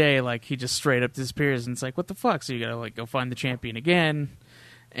next day, like he just straight up disappears, and it's like, what the fuck? So you gotta like go find the champion again,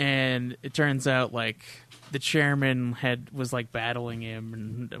 and it turns out like the chairman was like battling him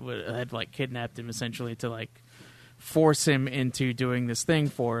and had like kidnapped him essentially to like force him into doing this thing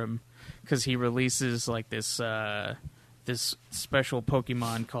for him because he releases like this special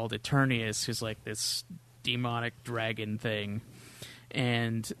Pokemon called Eternius, who's like this demonic dragon thing,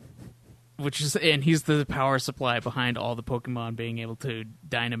 and he's the power supply behind all the Pokemon being able to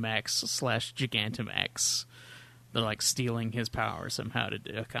Dynamax / Gigantamax. They're like stealing his power somehow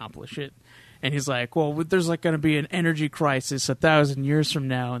to accomplish it. And he's like, well, there's like going to be an energy crisis 1,000 years from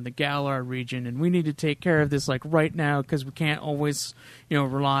now in the Galar region, and we need to take care of this like right now because we can't always,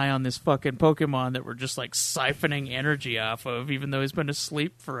 rely on this fucking Pokemon that we're just like siphoning energy off of, even though he's been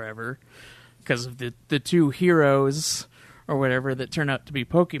asleep forever because of the two heroes or whatever that turn out to be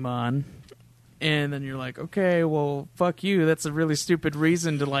Pokemon. And then you're like, okay, well, fuck you. That's a really stupid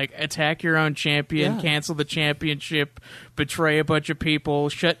reason to like attack your own champion, cancel the championship, betray a bunch of people,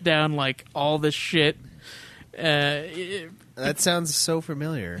 shut down like all this shit. That sounds so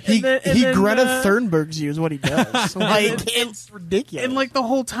familiar. He then, Greta Thunberg's you is what he does. Like it's ridiculous. And like the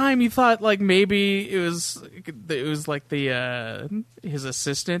whole time, you thought like maybe it was like the his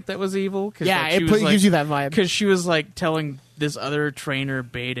assistant that was evil. Cause, yeah, like, it gives you that vibe because she was like telling this other trainer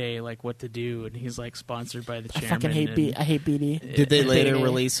Bede like what to do, and he's like sponsored by the chairman. I fucking hate I hate BD. Did they later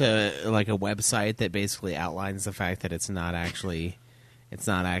release a website that basically outlines the fact that it's not actually It's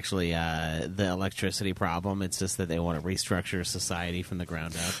not actually the electricity problem. It's just that they want to restructure society from the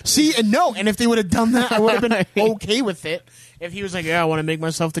ground up. See, and no, and if they would have done that, I would have been okay with it. If he was like, "Yeah, I want to make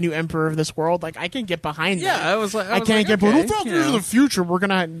myself the new emperor of this world," like I can get behind that. I was like, I can't get. okay, But who into the future?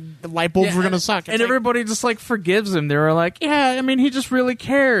 The light bulbs were gonna suck. And everybody just like forgives him. They were like, "Yeah, I mean, he just really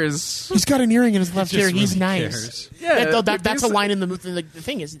cares." He's got an earring in his left ear. Just He's really nice. cares. Yeah, That's a line in the movie. The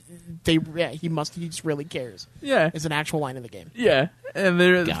thing is, he just really cares. Yeah, It's an actual line in the game. yeah. And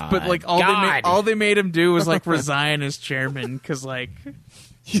they're God. but like all they made him do was like resign as chairman because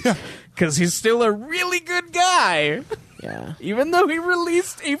he's still a really good guy. Yeah. Even though he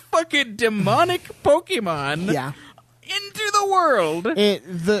released a fucking demonic Pokemon Yeah. into the world.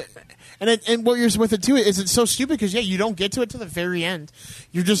 And what you're with it too is it's so stupid because you don't get to it to the very end.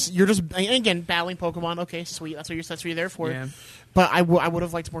 You're just again battling Pokemon. Okay, sweet. That's what you're there for. Yeah. But I would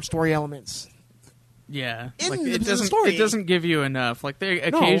have liked more story elements. Yeah, In like the it doesn't story. it doesn't give you enough. Like they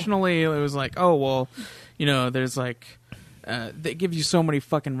occasionally it was like, oh well, there's like they give you so many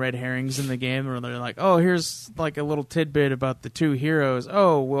fucking red herrings in the game where they're like, oh, here's like a little tidbit about the two heroes.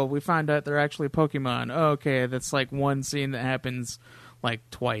 Oh well, we find out they're actually Pokemon. Oh, okay, that's like one scene that happens like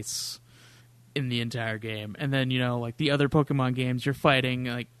twice in the entire game. And then like the other Pokemon games, you're fighting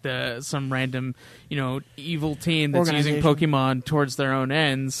like some random evil team that's using Pokemon towards their own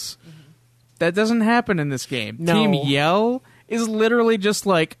ends. That doesn't happen in this game. No. Team Yell is literally just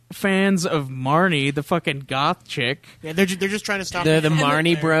like fans of Marnie, the fucking goth chick. Yeah, they're just trying to stop. They're the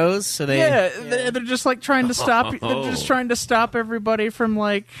Marnie Bros, so they They're just like trying to stop. They're just trying to stop everybody from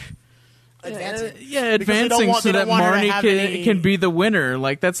like Advancing. advancing so that Marnie can be the winner.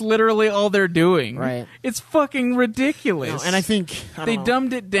 Like that's literally all they're doing. Right. It's fucking ridiculous. No, and I think they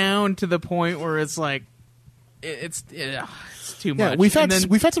dumbed it down to the point where it's like it's too much. Yeah, we've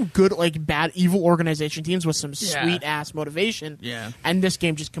had some good like bad evil organization teams with some sweet ass motivation. Yeah. And this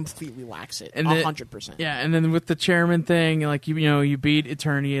game just completely lacks it. 100%. Yeah, and then with the chairman thing, like you beat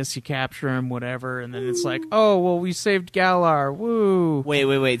Eternius, you capture him, whatever, and then it's like, oh well, we saved Galar. Woo.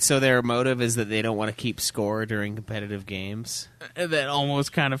 Wait. So their motive is that they don't want to keep score during competitive games. That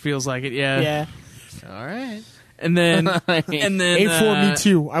almost kind of feels like it. Yeah. Yeah. All right. And then 8-4, me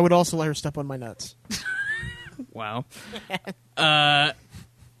too. I would also let her step on my nuts. Wow.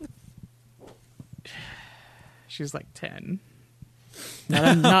 She's like 10. Not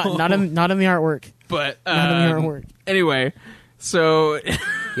in the artwork. But Not in the artwork. Anyway, so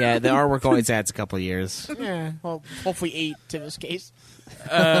Yeah, the artwork always adds a couple years. Yeah. Well, hopefully 8 to this case.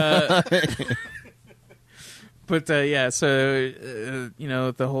 But so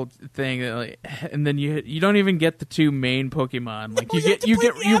the whole thing, like, and then you don't even get the two main Pokemon. Like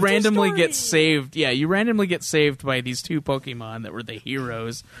you randomly get saved. Yeah, you randomly get saved by these two Pokemon that were the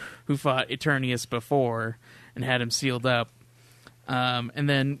heroes who fought Eternius before and had him sealed up. And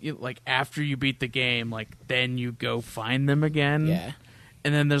then like after you beat the game, like then you go find them again. Yeah.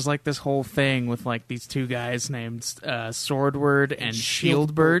 And then there's like this whole thing with like these two guys named Swordward and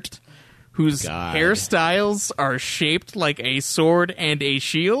Shieldbert, whose hairstyles are shaped like a sword and a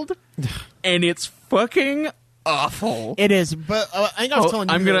shield, and it's fucking awful. It is, but I think I was telling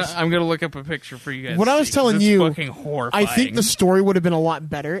you. I'm gonna look up a picture for you guys. What I was telling you, fucking horrifying. I think the story would have been a lot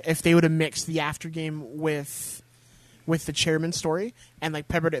better if they would have mixed the after game with the chairman story and like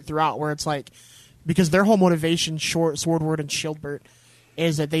peppered it throughout, where it's like because their whole motivation, Swordward and Shieldbert,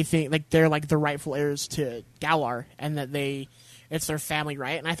 is that they think like they're like the rightful heirs to Galar and that it's their family,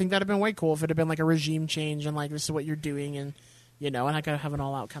 right? And I think that'd have been way cool if it had been like a regime change and like this is what you're doing, and and I gotta have an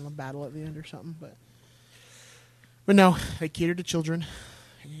all out kind of battle at the end or something. But no, they cater to children,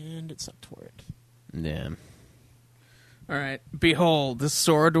 and it sucked for it. Yeah. All right, behold,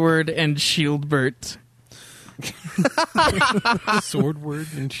 Swordward and Shieldbert.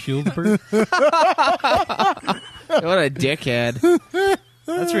 Swordward and Shieldbert. What a dickhead.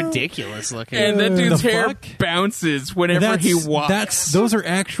 That's ridiculous looking. And that dude's The hair fuck? bounces whenever he walks. Those are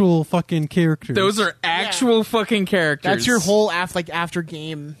actual fucking characters. Those are actual fucking characters. That's your whole after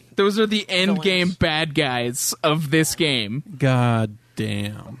game. Those are the end villains. game bad guys of this game. God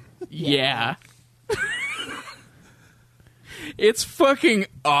damn. Yeah. It's fucking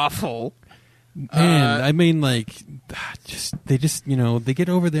awful. Man, I mean, like, they get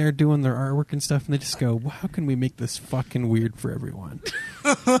over there doing their artwork and stuff, and they just go, well, how can we make this fucking weird for everyone?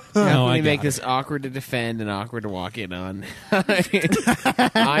 How can we make this awkward to defend and awkward to walk in on?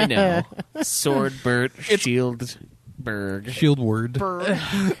 I know. Swordbert, Shieldward.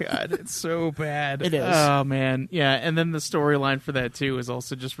 God, it's so bad. It is. Oh, man. Yeah, and then the storyline for that, too, is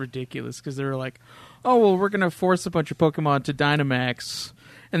also just ridiculous, because they were like, oh, well, we're going to force a bunch of Pokemon to Dynamax.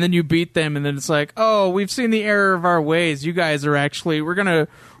 and then you beat them, and then it's like, oh, we've seen the error of our ways. You guys are actually we're gonna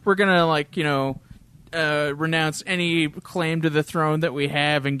like renounce any claim to the throne that we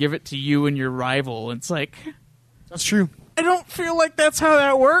have and give it to you and your rival. It's like, That's true. I don't feel like that's how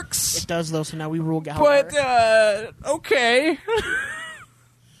that works. It does, though, so now we rule Galar. But, okay.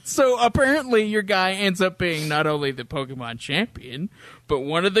 So apparently your guy ends up being not only the Pokemon champion, but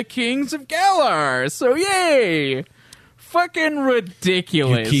one of the kings of Galar. So yay! Fucking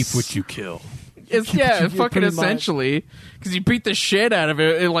ridiculous. You keep what you kill. It's, fucking pretty much. essentially. Because you beat the shit out of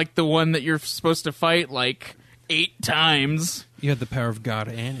it, like the one that you're supposed to fight like 8 times. You had the power of God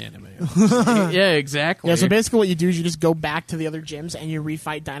and anime. Yeah, exactly. Yeah, so basically what you do is you just go back to the other gyms and you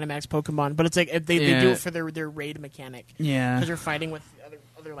refight Dynamax Pokemon. But it's like if they do it for their raid mechanic. Yeah. Because you're fighting with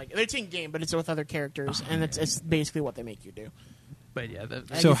other like it's in game, but it's with other characters, and it's basically what they make you do. But yeah, And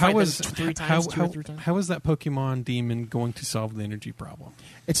So you how fight was them 3 times, 2 or 3 times. how was that Pokemon demon going to solve the energy problem?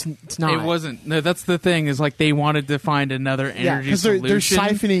 It's not. it wasn't. No, that's the thing. Is like they wanted to find another energy 'cause they're solution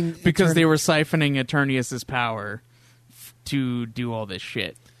siphoning because they were siphoning Eternius's power to do all this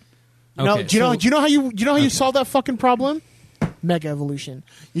shit. No, Okay, do you know how you solve that fucking problem? Mega Evolution.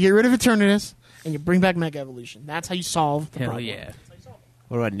 You get rid of Eternatus and you bring back Mega Evolution. That's how you solve the Hell problem. yeah.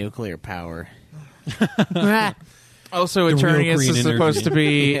 What about nuclear power? Also, The real Eternius green is supposed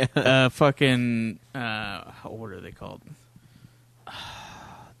energy. to be fucking. What are they called?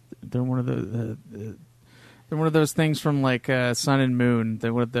 They're one of they're one of those things from like Sun and Moon.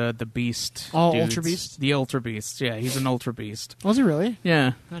 They're one of the Beast. Oh, dudes. Ultra Beast? The Ultra Beast. Yeah, he's an Ultra Beast. Was he really?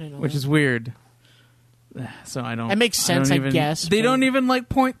 Yeah, I didn't know which that. is weird. So I don't. That makes sense, don't I even- guess, They but- don't even like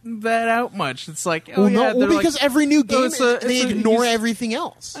point that out much. It's like, oh Well, yeah, no, they're because like, every new game it's a- they it's a- ignore he's- everything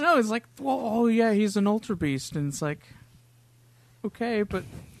else. I know. It's like, well, oh yeah, he's an Ultra Beast, and it's like, okay, but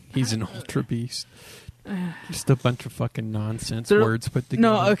He's an ultra beast. Just a bunch of fucking nonsense There- words put together.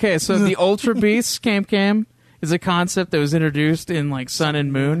 no, okay. So the Ultra Beast Cam is a concept that was introduced in like Sun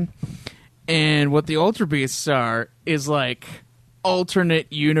and Moon, and what the Ultra Beasts are is like alternate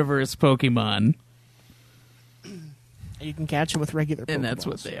universe Pokemon, You can catch them with regular Pokeballs. and that's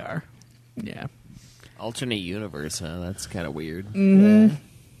what they are. Yeah. Alternate universe, huh? That's kind of weird. Mm-hmm.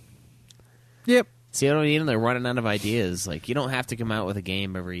 Yep. See, I don't even. They're running out of ideas. Like, you don't have to come out with a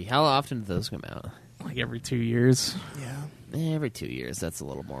game every. How often do those come out? Like every 2 years. Yeah. Every 2 years. That's a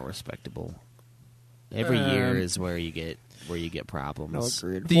little more respectable. Every year is where you get problems. No,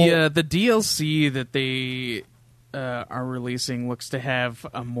 agreed. The DLC that they are releasing looks to have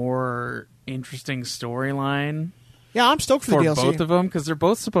a more interesting storyline Yeah, I'm stoked for for the DLC. both of them because they're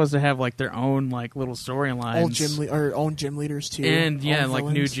both supposed to have like their own like little storylines. Own gym leaders too, and yeah, own like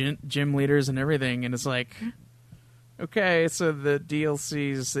new villains. gym leaders and everything. And it's like, okay, so the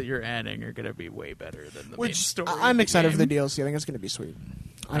DLCs that you're adding are going to be way better than the main Which story. I'm of the excited for the game. DLC. I think it's going to be sweet.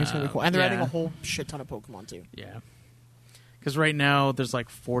 I think it's going to be cool, and they're yeah. adding a whole shit ton of Pokemon too. Yeah. Because right now there's like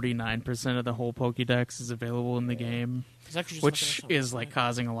 49% of the whole Pokédex is available in the game, It's actually just which looking at is something. like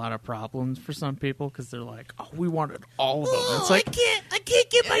causing a lot of problems for some people because they're like, "Oh, we wanted all of them." It's like I can't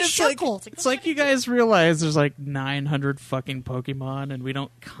get my it's like, Shuckle. it's like you guys realize there's like 900 fucking Pokemon, and we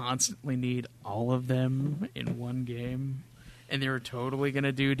don't constantly need all of them in one game. And they were totally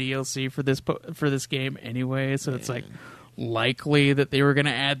gonna do DLC for this game anyway, so it's like likely that they were gonna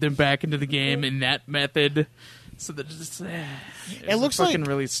add them back into the game in that method. So that just It looks like fucking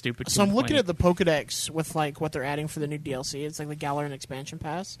really stupid. So I'm looking at complaint. the Pokedex with like what they're adding for the new DLC. It's like the Galar expansion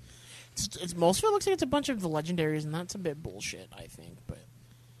pass. It's most of it looks like it's a bunch of the legendaries, and that's a bit bullshit, I think.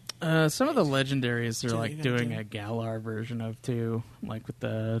 But some of the legendaries they're Do like you doing do? a Galar version of too, like with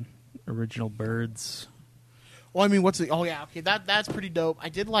the original birds. well, I mean, what's the? Oh yeah, okay, that's pretty dope. I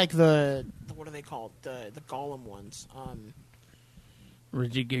did like the what are they called? The Golem ones.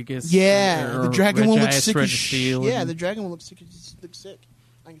 Regigigas. Yeah, or the dragon one looks Regice, sick as Registeel, Yeah, and- the dragon one looks sick. Looks sick.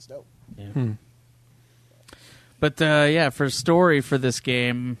 I think it's dope. Yeah. But yeah, for story for this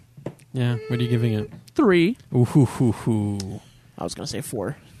game, Yeah, what are you giving it? 3. Ooh, hoo, hoo, hoo. I was gonna say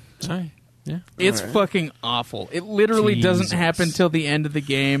 4. Sorry. Yeah. It's Alright. fucking awful. It literally doesn't Jesus. happen till the end of the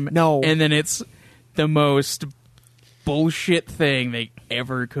game. No. And then it's the most bullshit thing they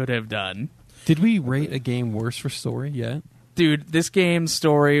ever could have done. Did we rate a game worse for story yet? Dude, this game's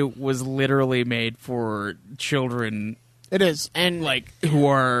story was literally made for children It is, and like who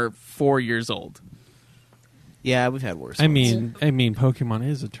are 4 years old. Yeah, we've had worse. I ones. mean, Pokemon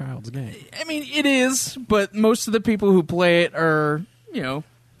is a child's game. I mean, it is, but most of the people who play it are,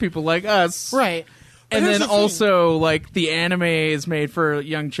 people like us. right. But And here's then the thing. also, like, the anime is made for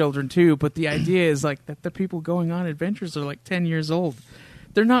young children, too, but the idea is, like, that the people going on adventures are, like, 10 years old.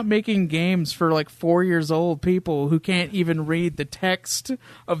 They're not making games for like 4 years old people who can't even read the text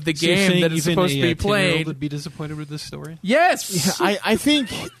of the So you're game saying that is even supposed to be 10-year-old played. would be disappointed with this story? Yes, I think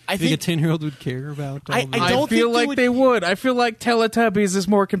I think a 10-year-old would care about. All I the- don't I feel think like they would. I feel like Teletubbies is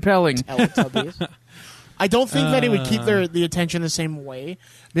more compelling. Teletubbies. I don't think that it would keep the attention the same way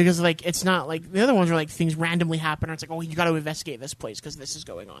because like it's not like the other ones are like things randomly happen or it's like, oh, you got to investigate this place because this is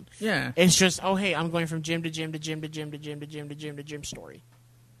going on. Yeah. It's just, oh, hey, I'm going from gym to gym to gym to gym to gym to gym to gym to gym story.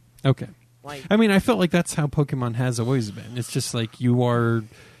 Okay. Like, I mean, I felt like that's how Pokemon has always been. It's just like you are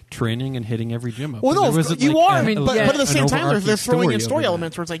training and hitting every gym up. well, And no, there wasn't, you like, are, a- I mean, but yeah, at the an same time, overarching they're throwing in over story that.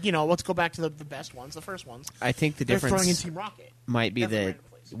 elements where it's like, let's go back to the best ones, the first ones. I think the They're throwing in difference Team Rocket. might be Definitely that random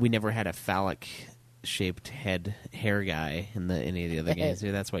place. we never had a phallic-shaped hair guy in any of the other games.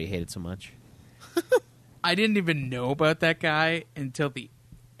 Maybe that's why you hate it so much. I didn't even know about that guy until the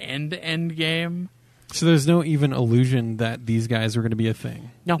end game. So there's no even illusion that these guys are going to be a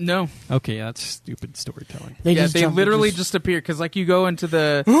thing. No. Okay, that's stupid storytelling. They Yeah, just they jump- literally just appear because like you go into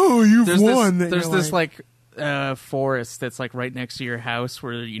the oh, you've there's won. this, and there's you're this like forest that's like right next to your house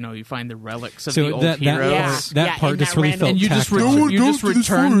where you find the relics of So the old that heroes. Yeah. that part and just that really random- felt And you just tacked on. you just Go to this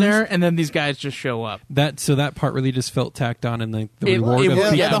return forest. there, and then these guys just show up. That part really just felt tacked on, and the It- reward it of was-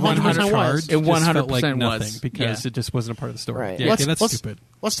 the yeah, the 100% was. charge It just 100% felt like was. nothing because Yeah. it just wasn't a part of the story. Right. Yeah, okay, that's stupid.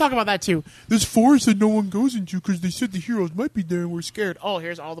 Let's talk about that too. This forest that no one goes into because they said the heroes might be there and we're scared. Oh,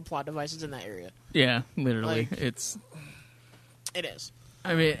 here's all the plot devices in that area. Yeah, literally, Like- it's. It is.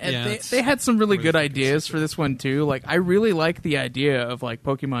 I mean, and Yeah, they had some really really good fucking ideas for this one too. Like, I really like the idea of like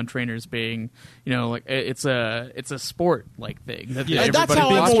Pokemon trainers being, like it's a sport like thing. That Yeah, And that's everybody how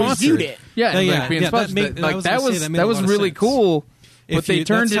I've watches. always viewed it. Yeah, Yeah, like being yeah, sponsored. that made- I Like was that gonna say, was that made that a was lot of really sense. cool. But If they you-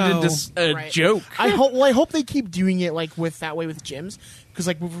 turned it that's into a Right. joke. I hope they keep doing it like with gyms because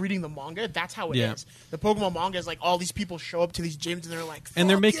like with reading the manga, that's how it is. Yeah. The Pokemon manga is like all these people show up to these gyms and they're like, And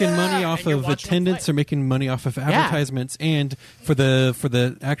they're "Fuck making yeah!" money And off you're of watching them attendance. play. They're making money off of advertisements, and for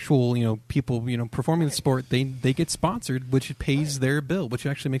the actual people performing the sport, they get sponsored, which pays their bill, which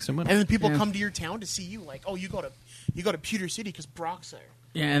actually makes them money. And then people Yeah. come to your town to see you, like, oh, you go to Pewter City because Brock's there.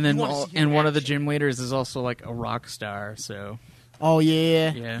 Yeah, and then You wanna see him and one of the action. gym leaders is also like a rock star. So Oh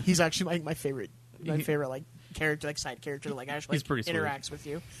yeah, Yeah. He's actually like my favorite like character, like side character, that, like actually He's pretty sweet. interacts with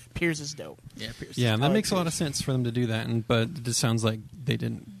you. Piers is dope. yeah, Pierce. Yeah, and I that like makes a lot of Pierce. sense for them to do that. But it just sounds like they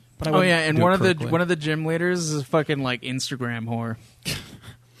didn't. But I Oh wouldn't- yeah, and do it one of correctly. the gym leaders is a fucking like Instagram whore.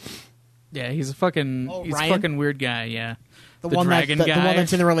 Yeah, he's a fucking he's a Ryan? fucking weird guy. Yeah, the the one dragon that, the guy. one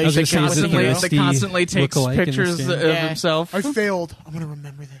that's in the I was relationship gonna with say, is it constantly, the the SD that constantly takes lookalike in this pictures game? of Yeah. himself. I failed. I'm gonna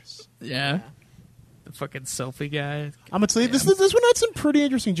remember this. Yeah, the fucking selfie guy. I'm gonna tell you this one had some pretty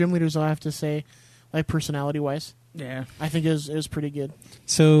interesting gym leaders. I have to say, like personality wise, Yeah, I think it was pretty good.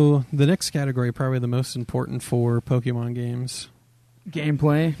 So the next category, probably the most important for Pokemon games.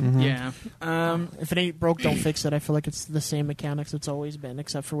 gameplay. Mhm. Yeah, If it ain't broke, don't fix it. I feel like it's the same mechanics it's always been,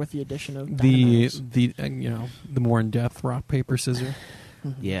 except for with the addition of The Dynamax. the more in depth rock paper scissors.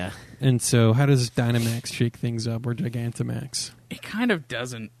 Yeah. And so, how does Dynamax shake things up, or Gigantamax? it kind of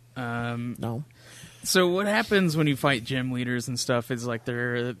doesn't. No. So what happens when you fight gym leaders and stuff is like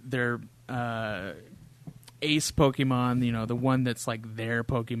their ace Pokemon, the one that's like their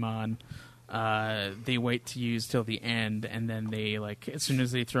Pokemon. They wait to use till the end, and then they like as soon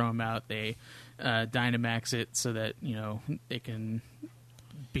as they throw them out, they Dynamax it so that it can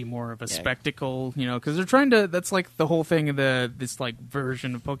be more of a spectacle. Because they're trying to. That's like the whole thing of this like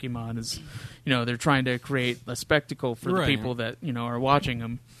version of Pokemon is, they're trying to create a spectacle for the Right. people that are watching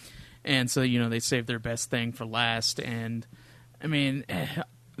them, and so they save their best thing for last. And I mean.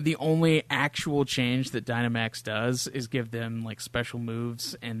 The only actual change that Dynamax does is give them like special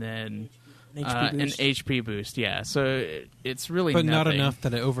moves and then An HP an boost. HP boost. Yeah, so it's really But not nothing. enough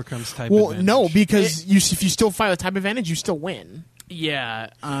that it overcomes type Well, advantage. no, because if you still fight with type advantage, you still win. Yeah,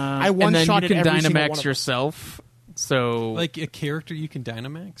 I and then you one-shotted can every single one Dynamax of them. yourself. So like a character you can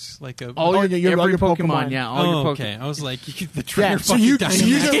Dynamax, like a all Oh, your, yeah, every your Pokemon, Pokemon. yeah, all oh, your Pokemon. okay. I was like, the Yeah, trainer so fucking you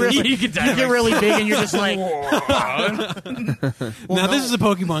Dynamax. get really, You can you get really big, and you're just like, Now this is a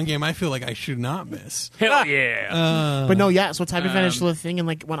Pokemon game. I feel like I should not miss. Hell yeah! but no, yeah. So type advantage is the thing, and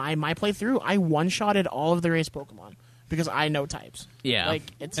like when my playthrough, I one-shotted all of the race Pokemon because I know types. Yeah. like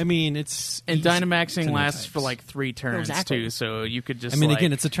it's I mean, it's And easy to Dynamaxing know lasts types. for like 3 turns Exactly. too, so you could just. I mean, like,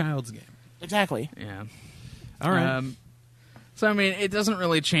 again, it's a child's game. exactly. yeah. All right. So I mean, it doesn't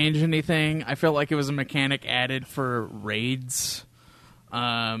really change anything. I felt like it was a mechanic added for raids.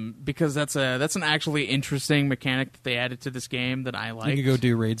 because that's an actually interesting mechanic that they added to this game that I like. You can go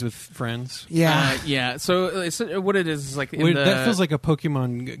do raids with friends. Yeah. Yeah. So what it is like That feels like a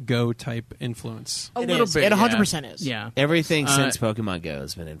Pokemon Go type influence. a It little is. bit. It 100% is. Yeah. Everything since Pokemon Go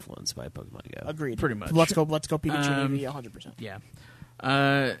has been influenced by Pokemon Go. Agreed. Pretty much. Let's go Pikachu TV, 100%. Yeah.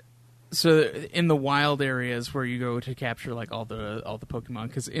 So in the wild areas where you go to capture like all the Pokemon,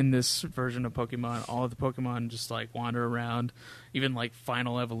 because in this version of Pokemon, all of the Pokemon just like wander around, even like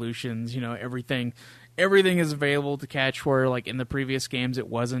final evolutions. Everything is available to catch. Where like in the previous games, it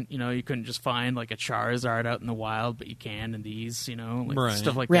wasn't. You couldn't just find like a Charizard out in the wild, but you can in these. Right.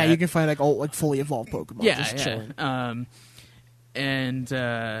 Stuff like Yeah, that. you can find like fully evolved Pokemon. Just chilling. And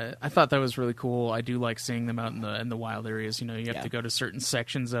I thought that was really cool. I do like seeing them out in the wild areas. You have to go to certain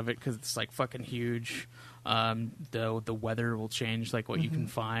sections of it because it's like fucking huge. The weather will change like what you can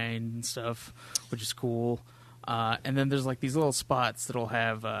find and stuff, which is cool. And then there's like these little spots that'll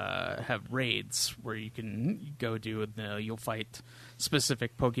have raids where you can go do. You'll fight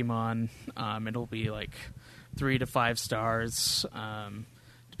specific Pokemon. It'll be like 3 to 5 stars,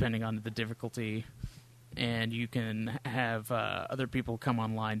 depending on the difficulty. And you can have other people come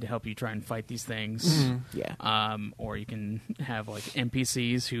online to help you try and fight these things. Yeah. Or you can have like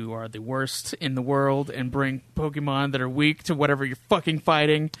NPCs who are the worst in the world and bring Pokemon that are weak to whatever you're fucking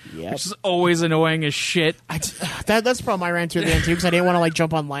fighting, Yep. which is always annoying as shit. That's the problem I ran into at the end too, because I didn't want to like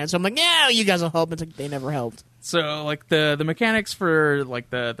jump online. So I'm like, no, you guys will help. It's like they never helped. So like the mechanics for like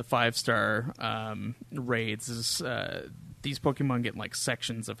the 5-star raids is these Pokemon get like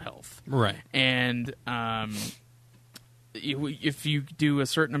sections of health. Right. And if you do a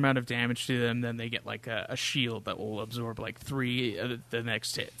certain amount of damage to them, then they get like a shield that will absorb like 3 of the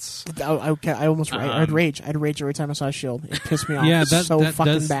next hits. I almost I'd rage. I'd rage every time I saw a shield. It pissed me off. Yeah, It's that so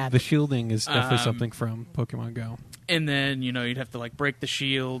fucking does, bad. The shielding is definitely something from Pokemon Go. And then, you'd have to like break the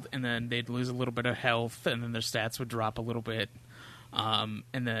shield, and then they'd lose a little bit of health, and then their stats would drop a little bit. And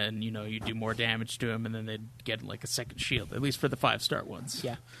then, you do more damage to them, and then they'd get like a second shield, at least for the 5-star ones.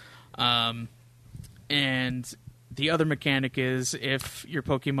 Yeah. And the other mechanic is if your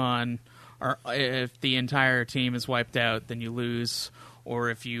Pokemon if the entire team is wiped out, then you lose. Or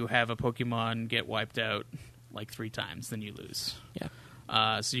if you have a Pokemon get wiped out like 3 times, then you lose. Yeah.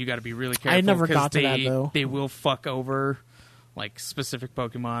 So you got to be really careful. I never 'cause got to that, though. They will fuck over like specific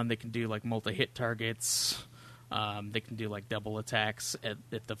Pokemon. They can do like multi-hit targets. They can do like double attacks at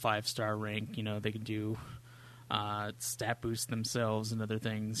the 5-star rank. They can do stat boost themselves and other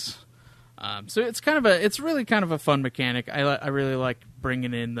things. So it's really kind of a fun mechanic. I really like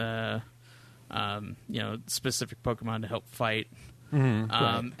bringing in the specific Pokemon to help fight.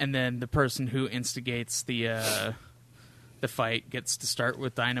 Right. And then the person who instigates the fight gets to start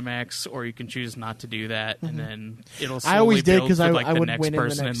with Dynamax, or you can choose not to do that, and then it'll slowly I always did build because for, I like, the would next win in the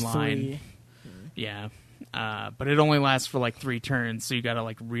person next in line. 3. Yeah. But it only lasts for like 3 turns, so you got to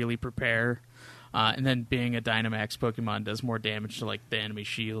like really prepare. And then being a Dynamax Pokemon does more damage to like the enemy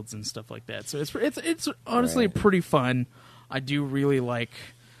shields and stuff like that. So it's honestly pretty fun. I do really like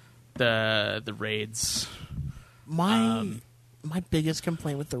the raids. My biggest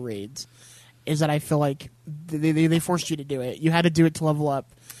complaint with the raids is that I feel like they forced you to do it. You had to do it to level up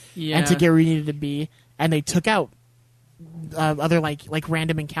and to get where you needed to be, and they took out other like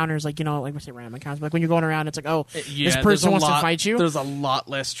random encounters, like like we say random encounters, but like when you're going around, it's like, oh, this person wants to fight you. There's a lot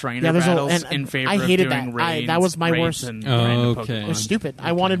less trainer battles in favor I hated of doing that. raids. That was my raids worst. and Oh, random okay. Pokemon. It was stupid.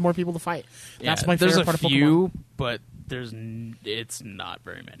 I wanted more people to fight. That's my favorite part of There's a Pokemon. few, but it's not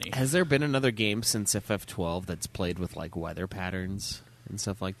very many. Has there been another game since FF12 that's played with like weather patterns and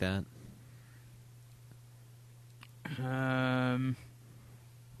stuff like that?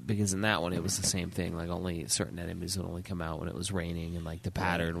 Because in that one it was the same thing. Like only certain enemies would only come out when it was raining, and like the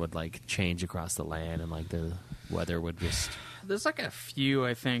pattern would like change across the land, and like the weather would just. There's like a few,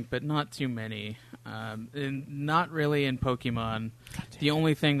 I think, but not too many. And not really in Pokemon. The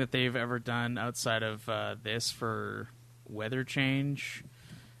only thing that they've ever done outside of this for weather change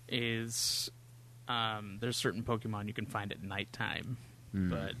is there's certain Pokemon you can find at nighttime,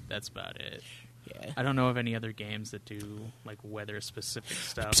 but that's about it. Yeah. I don't know of any other games that do like weather-specific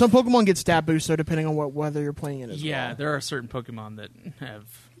stuff. Some Pokemon get stat boosts, so depending on what weather you're playing in as Yeah, well. there are certain Pokemon that have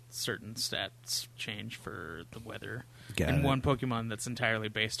certain stats change for the weather. And one Pokemon that's entirely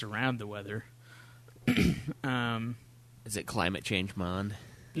based around the weather. Is it Climate Change Mon?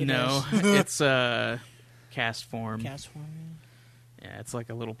 No, it's cast form. Cast form. Yeah, it's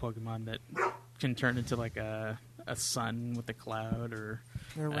like a little Pokemon that can turn into like a sun with a cloud or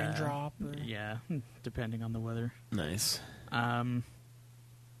Or a raindrop. Or... yeah, depending on the weather. Nice. But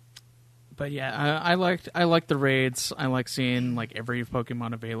But yeah, I liked the raids. I like seeing like every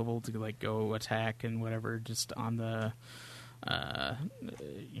Pokemon available to like go attack and whatever, just on the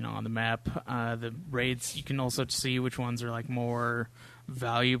on the map. The raids, you can also see which ones are like more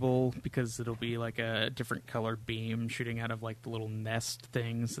valuable because it'll be like a different colored beam shooting out of like the little nest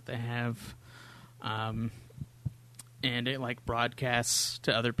things that they have. And it like broadcasts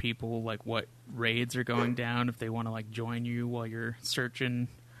to other people like what raids are going down if they want to like join you while you're searching.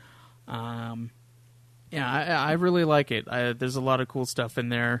 I really like it. There's a lot of cool stuff in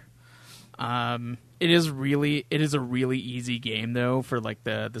there. It is a really easy game though for like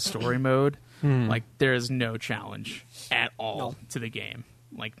the story mode. Like there is no challenge at all to the game,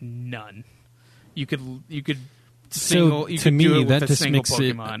 like none. You could single. So you to could do me, it that with a just single makes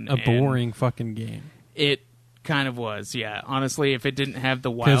Pokemon it a boring fucking game. It kind of was, yeah. Honestly, if it didn't have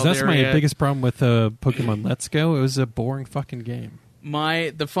the wild Because that's area, my biggest problem with Pokemon Let's Go. It was a boring fucking game.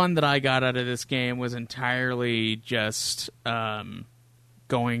 the fun that I got out of this game was entirely just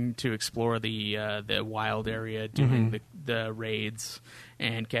going to explore the wild area, doing the raids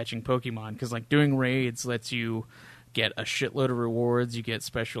and catching Pokemon. Because like doing raids lets you get a shitload of rewards. You get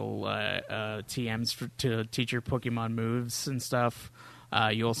special TMs to teach your Pokemon moves and stuff.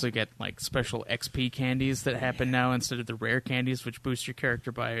 You also get like special XP candies that happen now instead of the rare candies, which boost your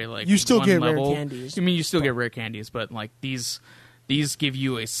character by like You still one get level. rare candies. I mean, you still get rare candies, but like these give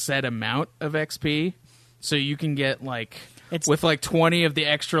you a set amount of XP, so you can get like with like 20 of the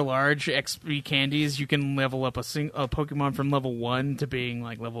extra large XP candies, you can level up a Pokemon from level 1 to being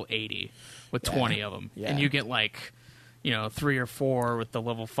like level 80 with 20 of them, and you get like 3 or 4 with the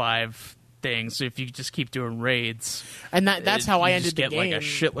level 5 thing. So if you just keep doing raids, and that's how I ended the get game. like a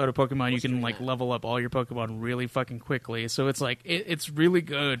shitload of Pokemon. You can like level up all your Pokemon really fucking quickly. So it's like it's really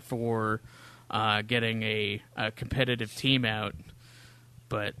good for getting a competitive team out.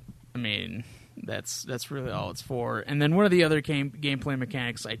 But I mean, that's really all it's for. And then one of the other gameplay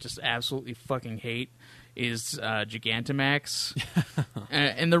mechanics I just absolutely fucking hate is Gigantamax.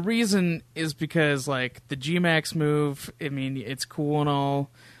 And the reason is because like the Gmax move, I mean, it's cool and all,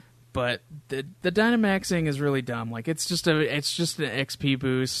 but the Dynamaxing is really dumb. Like it's just an XP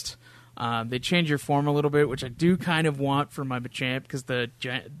boost. They change your form a little bit, which I do kind of want for my Machamp because the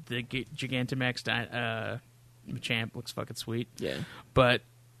Gigantamax Machamp looks fucking sweet. Yeah, but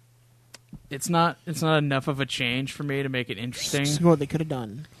it's not enough of a change for me to make it interesting. So what they could have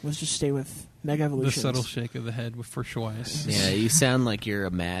done was just stay with Mega Evolutions. The subtle shake of the head for Schweiss. Yeah, you sound like you're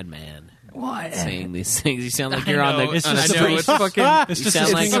a madman. What? Saying these things. You sound like I you're on know, the. It's on a just I know, street. it's fucking. It's You just sound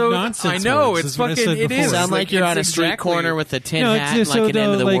a like string of so- nonsense. I know, words, it's is what I fucking- said it before. is. Sound like you're on a It's street exactly- corner with a tin No, hat, it's and like just an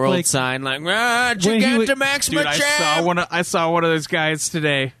end of the like- world like- sign, like When he would- Gigantamax Dude, Machamp. I saw one of those guys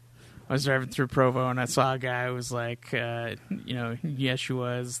today. I was driving through Provo and I saw a guy who was like,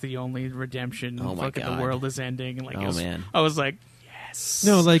 Yeshua is the only redemption. Oh my fucking God. the world is ending. And like, Oh, man. I was like, yes.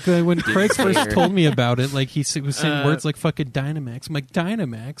 No, like when Craig Fair. first told me about it, like he was saying words like fucking Dynamax. I'm like,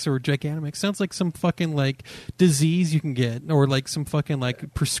 Dynamax or Gigantamax sounds like some fucking like disease you can get, or like some fucking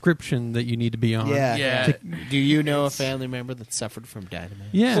like prescription that you need to be on. Yeah. Do you know a family member that suffered from Dynamax?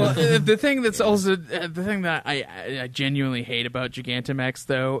 Yeah. Well, the thing that's also the thing that I genuinely hate about Gigantamax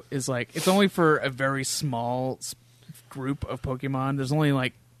though is like it's only for a very small group of Pokemon. There's only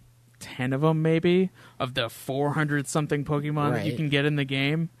like 10 of them maybe of the 400 something Pokemon that you Right. can get in the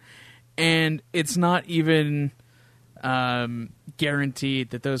game, and it's not even guaranteed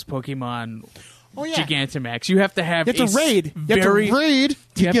that those Pokemon Gigantamax. You have to have You have to a raid. You have to very- raid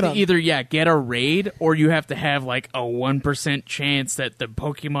to you have get to them. either get a raid, or you have to have like a 1% chance that the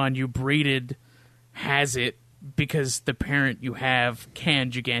Pokemon you breeded has it because the parent you have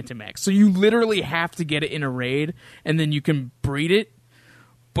can Gigantamax. So you literally have to get it in a raid, and then you can breed it,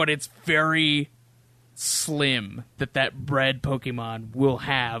 but it's very slim that bred Pokemon will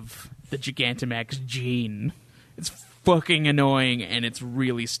have the Gigantamax gene. It's fucking annoying, and it's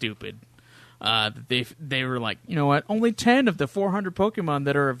really stupid. They were like, you know what? Only 10 of the 400 Pokemon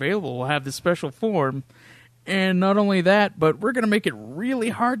that are available will have this special form, and not only that, but we're going to make it really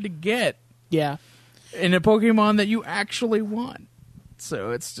hard to get Yeah, in a Pokemon that you actually want.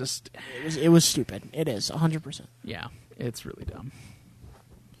 So it's just, it was stupid. It is 100%. yeah, it's really dumb.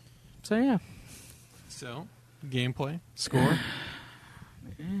 So yeah, So, gameplay, score.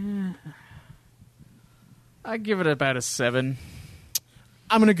 I give it about a 7.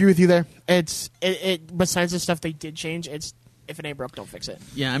 I'm gonna agree with you there. It besides the stuff they did change, it's if it ain't broke, don't fix it.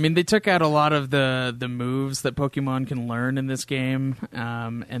 Yeah, I mean they took out a lot of the moves that Pokemon can learn in this game,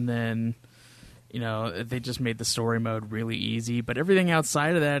 and then they just made the story mode really easy, but everything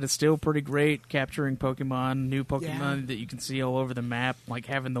outside of that is still pretty great. Capturing Pokemon, new Pokemon that you can see all over the map, like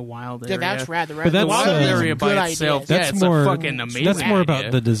having the wild area. Yeah, that's rad. But The that's, wild area by good itself, idea. yeah, that's it's more. a fucking amazing That's more about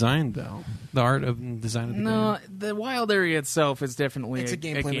idea. the design, though. The art of the design of the No, game. the wild area itself is definitely It's a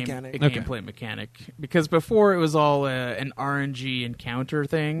gameplay mechanic. A gameplay mechanic. Because before it was all an RNG encounter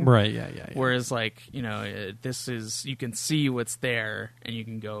thing. Right, yeah. Whereas, this is, you can see what's there and you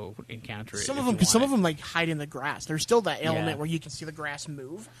can go encounter it. Some if of you them, want some it. of them like hide in the grass. There's still that element Yeah. where you can see the grass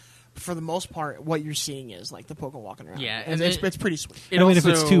move. But for the most part, what you're seeing is like the Pokemon walking around. Yeah, and and it's pretty sweet. It I mean, if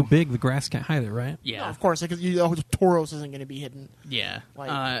it's also- too big, the grass can't hide it, right? Yeah. No, of course, like Tauros isn't going to be hidden. Yeah.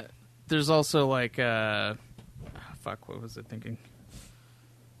 Like- There's also fuck, what was I thinking?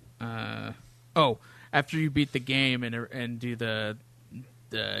 After you beat the game and do the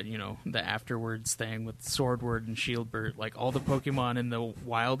afterwards thing with Swordward and Shieldbert, like all the Pokemon in the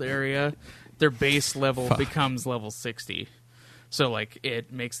wild area, their base level becomes level 60. So like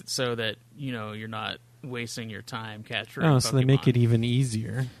it makes it so that you're not wasting your time capturing. Oh, so they make Pokemon. it even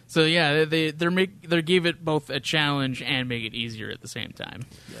easier. So yeah, they give it both a challenge and make it easier at the same time.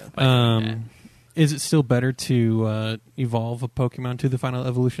 by doing that. Is it still better to evolve a Pokemon to the final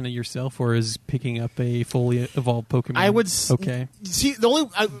evolution of yourself, or is picking up a fully evolved Pokemon I would okay? see the only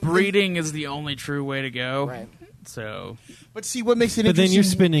Breeding is the only true way to go. Right. So, But see what makes it But then interesting. you're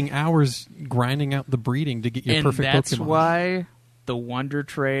spending hours grinding out the breeding to get your and perfect that's Pokemon. why the Wonder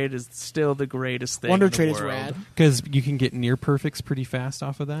Trade is still the greatest thing. Wonder in the Trade is world. rad. Because you can get near perfects pretty fast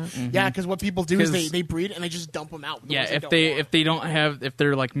off of that. Yeah, because what people do is 'Cause- they breed and they just dump them out. The Yeah, ones if don't they want. if they don't have if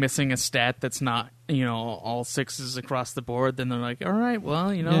they're like missing a stat that's not all sixes across the board, then they're like, all right,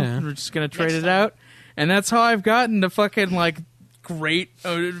 well Yeah. we're just gonna trade Next it time. out, and that's how I've gotten the fucking great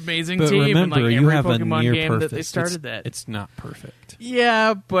amazing But team. remember, and, like, you every have Pokemon a near game perfect. that they started that. It's not perfect.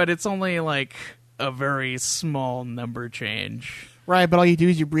 Yeah, but it's only like a very small number change. Right, but all you do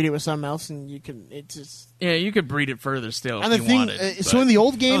is you breed it with something else, and you can. It's just. Yeah, you could breed it further still And if the you thing, wanted. so but- in the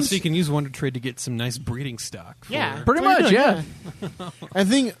old Oh, games, so you can use Wonder Trade to get some nice breeding stock. yeah, Pretty that's what much, you're doing, I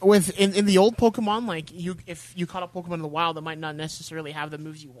think with in the old Pokemon, like if you caught a Pokemon in the wild that might not necessarily have the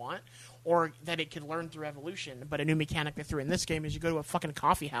moves you want, or that it could learn through evolution. But a new mechanic they threw in this game is you go to a fucking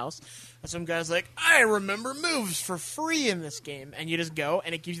coffee house, and some guy's like, "I remember moves for free in this game," and you just go,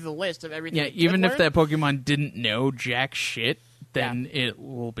 and it gives you the list of everything. Yeah, you could even if learn. that Pokemon didn't know jack shit, then it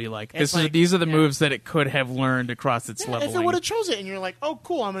will be like, It's these are the yeah. moves that it could have learned across its Yeah, if it leveling. would have chose it, and you're like, "Oh,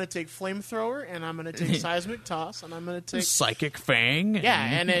 cool! I'm going to take flamethrower, and I'm going to take seismic toss, and I'm going to take." Psychic Fang. Yeah,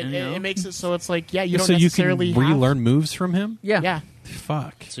 and it, you know. it makes it so it's like, yeah, you don't so you can necessarily have- relearn moves from him. Yeah.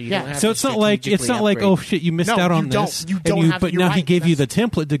 Fuck. So you Yeah. don't have So to it's not like strategically oh upgrade. shit, you missed No, out on you don't. this. You and don't have- but you're now he right. gave you the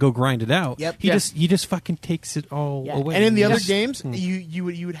template to go grind it out. Yep. He Yeah. just fucking takes it all Yeah. away. And in the other Yes. games, you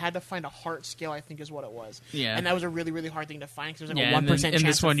would have to find a heart scale, I think is what it was. Yeah. and that was a really, really hard thing to find because there's like Yeah, a and 1% then in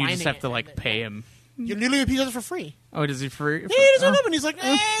chance this one of you just finding have it, to and like then- pay him. You literally he does it for free. Oh, does he free? Yeah, he does it Oh. up, and he's like,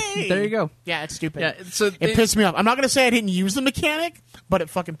 "Hey, There you go. Yeah, it's stupid. Yeah, so it they- pissed me off. I'm not gonna say I didn't use the mechanic, but it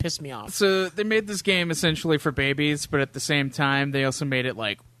fucking pissed me off. So they made this game essentially for babies, but at the same time they also made it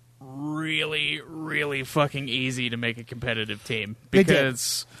like really, really fucking easy to make a competitive team They did.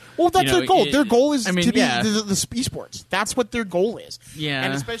 because Well, that's you know, their goal. it- Their goal is I mean, to be yeah. the esports. That's what their goal is. Yeah.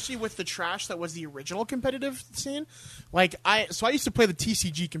 And especially with the trash that was the original competitive scene. Like I used to play the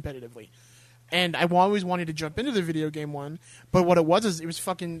TCG competitively. And I always wanted to jump into the video game one, but what it was it was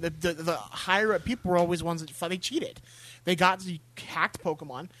fucking the higher up people were always ones that they cheated. They hacked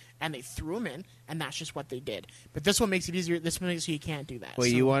Pokemon and they threw them in, and that's just what they did. But this one makes it easier. This one makes it so you can't do that. Wait,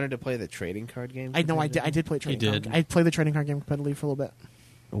 So- you wanted to play the trading card game? I know I did play trading did. card. I played the trading card game competitively for a little bit.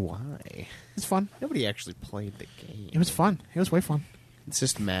 Why? It's fun. Nobody actually played the game. It was fun. It was way fun. It's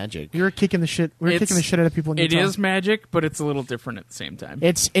just magic. We were kicking the shit. We were It's- kicking the shit out of people in it Utah. is Magic, but it's a little different at the same time.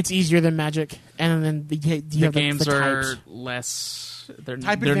 It's easier than Magic, and then you The have games the are types less. They're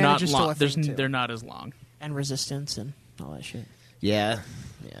Type they're advantage not is still long. a thing, too. They're not as long. and resistance and all that shit. Yeah.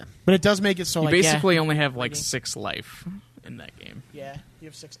 But it does make it so You like basically only have like Trading. 6 life in that game, yeah, you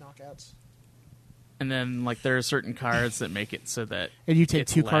have 6 knockouts, and then like there are certain cards that make it so that and you take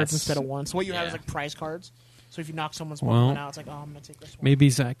it's 2 cards less- instead of 1. So what you have is yeah. like prize cards. So if you knock someone's Well, one out, it's like, oh, I'm gonna take this one. Maybe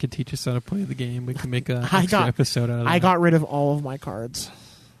Zach could teach us how to play the game. We can make a I extra got- episode out of that. I got rid of all of my cards.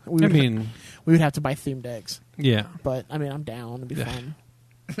 We I would mean, we would have to buy themed eggs, yeah. but I mean, I'm down. It'd be Yeah. fun.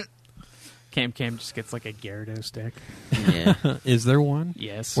 Cam just gets like a Gyarados deck. Yeah. Is there one?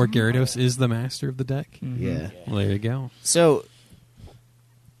 Yes. Where Gyarados is the master of the deck? Yeah. Well, there you go. So,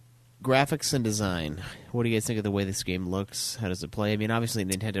 graphics and design. What do you guys think of the way this game looks? How does it play? I mean, obviously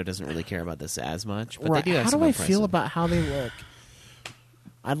Nintendo doesn't really care about this as much, but Right. they do have How some do I impressive- feel about how they look?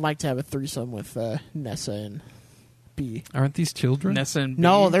 I'd like to have a threesome with Nessa and B. Aren't these children? Nessa and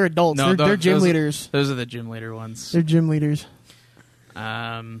No, B? they're adults. No, they're gym those- leaders. Those are the gym leader ones. They're gym leaders.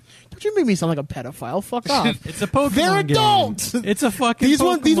 Um, Don't you make me sound like a pedophile? Fuck off. It's a Pokemon They're game. adults. It's a fucking These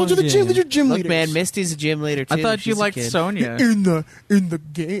ones are the gym. These are gym Look, leaders. man, Misty's a gym leader too. I thought you She's a liked kid. Sonya. in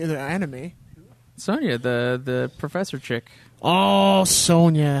the anime. Sonya, the professor chick. Oh,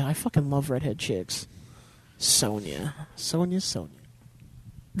 Sonya. I fucking love redhead chicks. Sonya.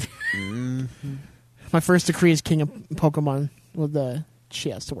 My first decree as king of Pokemon with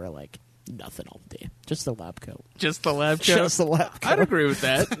she has to wear like nothing all day. Just the lab coat. Just the lab coat. Just the lab coat. I'd agree with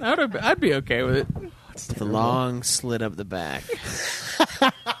that. I'd be okay with it. The long slit up the back.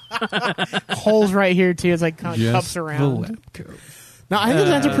 Holes right here too. It's like cups Just the around. lab coat. No, I think the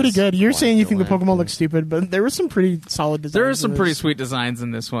designs are pretty good. You're saying you think the wonderful. Pokemon looks stupid, but there were some pretty solid designs. There are some in pretty this. sweet designs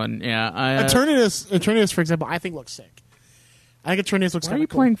in this one. Yeah. Eternatus, for example, I think looks sick. I think Eternatus looks Why are kind you of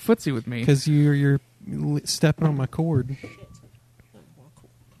cool. playing footsie with me? Because you're stepping on my cord.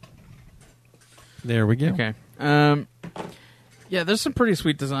 There we go. Okay. Yeah, there's some pretty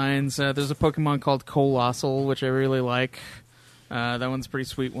sweet designs. There's a Pokemon called Colossal, which I really like. That one's a pretty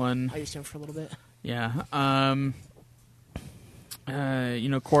sweet one. I used him for a little bit. Yeah.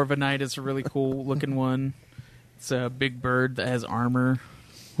 Corviknight is a really cool looking one. It's a big bird that has armor.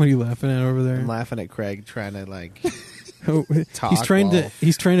 What are you laughing at over there? I'm laughing at Craig trying to like. Oh, Talk he's trying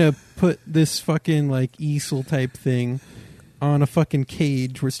while- to put this fucking like easel type thing on a fucking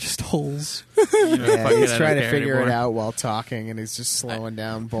cage where it's just holes. Yeah, Fuck it, he's I trying don't to care figure it anymore. out while talking, and he's just slowing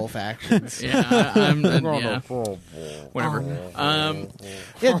down both actions. Yeah, yeah. Whatever.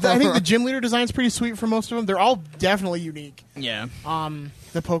 Yeah, I think the gym leader design's pretty sweet for most of them. They're all definitely unique. Yeah.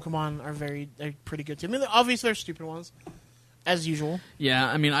 The Pokemon are they're pretty good too. I mean, obviously they're stupid ones, as usual. Yeah,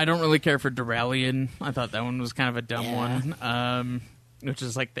 I mean, I don't really care for Duralian. I thought that one was kind of a dumb one. Which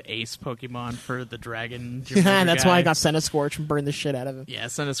is like the ace Pokemon for the dragon. gym Yeah, leader that's guy. why I got Scorch and burned the shit out of him. Yeah,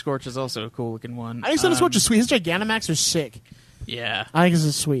 Scorch is also a cool looking one. I think Scorch is sweet. His Gigantamax are sick. Yeah. I think this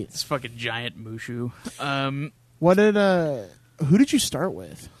is sweet. It's fucking giant Mushu. What did who did you start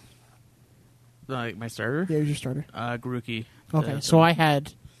with? Like my starter? Yeah, who's your starter? Grookey. Okay, so I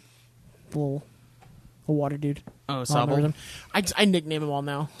had a water dude. Oh, I remember Sobble. them. I nickname them all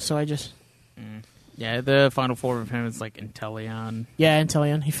now, so I just Yeah, the final form of him is like Inteleon.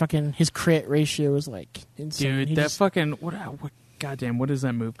 Inteleon. His crit ratio is like insane. Dude, He that just- fucking what goddamn, what is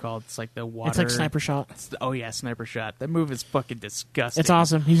that move called? It's like the water. it's like sniper shot. Oh yeah, sniper shot. That move is fucking disgusting. It's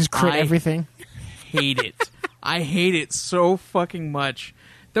awesome. He just crit I- everything. Hate it. I hate it so fucking much.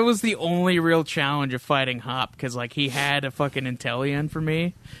 That was the only real challenge of fighting Hop, because like he had a fucking Inteleon for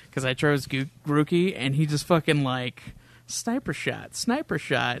me, because I chose Grookey, and he just fucking like sniper shot,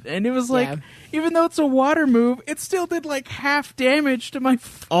 and it was like, Yeah. even though it's a water move, it still did like half damage to my.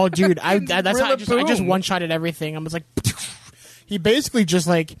 Oh, dude, that's how I just Rillaboom. one shotted everything. I was like, he basically just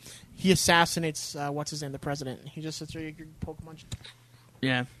like he assassinates what's his name, the president. He just sits there, your Pokemon just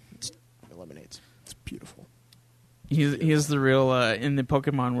Yeah, eliminates. It's beautiful. he's the real in the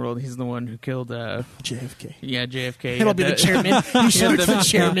Pokemon world. He's the one who killed. JFK. Yeah, JFK. He'll be the chairman. You shoot the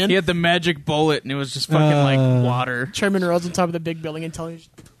chairman. He had the magic bullet, and it was just fucking like water. Chairman Rhodes on top of the big building and telling you.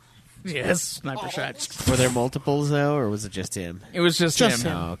 Yes, sniper shot. Were there multiples though, or was it just him? It was just Just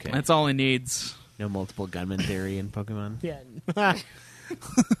him. him. Oh, okay. That's all he needs. No multiple gunman theory in Pokemon. Yeah.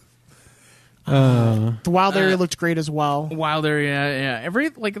 Uh, The wild area looked great as well. Wild area, yeah. Every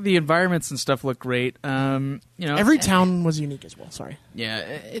like the environments and stuff look great. Every town was unique as well. Sorry. Yeah,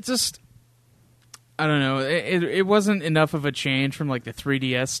 it just. I don't know. It wasn't enough of a change from like the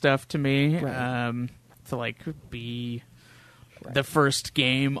 3DS stuff to me, Right. to like be the first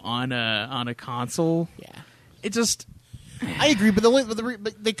game on a console. Yeah. It just. I agree, but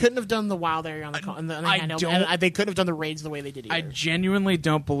but they couldn't have done the wild area on the I handheld, don't- and they couldn't have done the raids the way they did either. I genuinely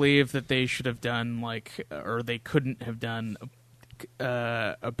don't believe that they should have done or they couldn't have done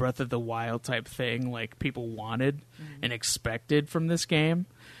a Breath of the Wild type thing like people wanted and expected from this game.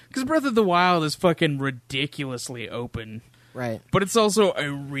 Because Breath of the Wild is fucking ridiculously open, right. but it's also a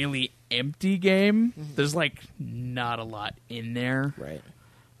really empty game. There's like not a lot in there. Right.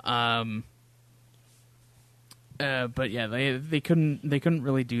 But yeah, they couldn't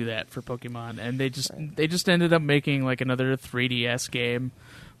really do that for Pokemon, and they just ended up making like another 3DS game,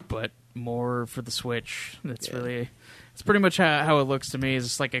 but more for the Switch. It's pretty much how it looks to me. Is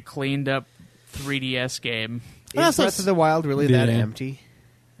just like a cleaned up 3DS game. Is Breath of the Wild really that Yeah. empty?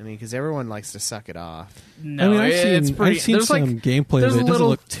 I mean, because everyone likes to suck it off. No, I mean, it's pretty. I've seen there's some like gameplay there's that a doesn't little-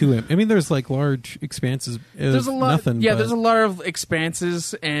 look too empty. I mean, there's like large expanses. there's a lot. Nothing. Yeah, but there's a lot of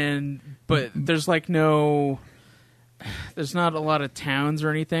expanses, but there's like no. there's not a lot of towns or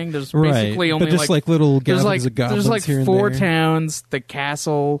anything. There's Right. basically only but just like little gatherings of goblins there's like here and 4 there. towns, the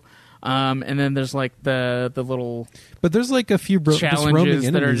castle, and then there's like the little But there's like a few just roaming challenges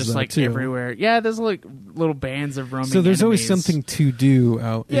enemies that are just though, like too. everywhere. Yeah, there's like little bands of roaming. So there's always enemies. something to do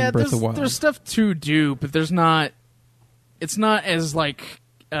out in Breath of the Wild. There's stuff to do, but there's not. It's not as like.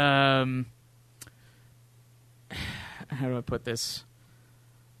 How do I put this?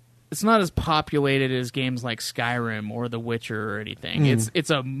 It's not as populated as games like Skyrim or The Witcher or anything. It's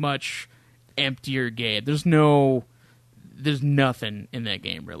a much emptier game. There's nothing in that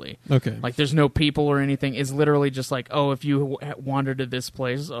game really. Okay. Like there's no people or anything. It's literally just like, oh, if you wander to this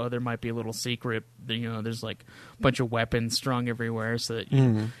place, oh, there might be a little secret. There's like a bunch of weapons strung everywhere, so that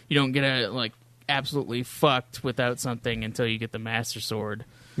you don't get like absolutely fucked without something until you get the Master Sword.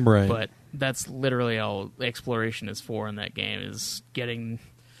 Right. But that's literally all exploration is for in that game, is getting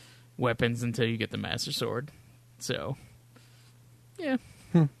weapons until you get the Master Sword. So, yeah.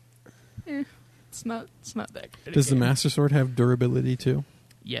 It's not that good. Does the Master Sword have durability too?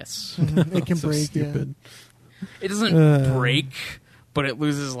 Yes. It can So break. stupid. It doesn't break, but it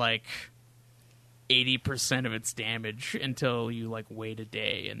loses like 80% of its damage until you like wait a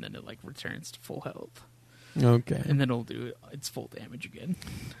day, and then it like returns to full health, Okay. and then it'll do its full damage again.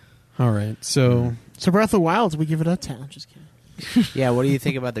 All right. So So Breath of the Wild, we give it a 10. Just kidding. Yeah, what do you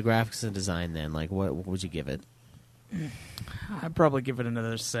think about the graphics and design then? Like, what would you give it? I'd probably give it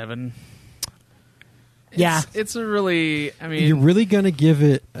another 7. Yeah. It's a really. I mean, you're really gonna give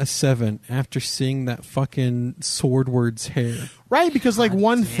it a 7 after seeing that fucking Swordward's hair? Right, because like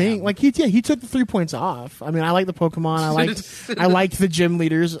one damn. thing, like he took the 3 points off. I mean, I like the Pokemon. I liked the gym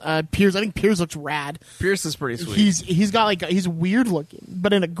leaders. Piers, I think Piers looks rad. Pierce is pretty sweet. He's got like he's weird looking,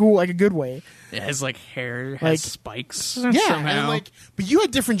 but in a cool, like a good way. It has like hair, has Like- spikes. Yeah, somehow. and like, but you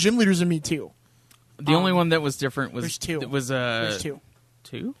had different gym leaders than me too. The only one that was different was There's 2. It was There's 2.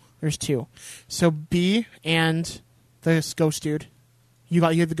 2. There's 2. So B and the ghost dude. You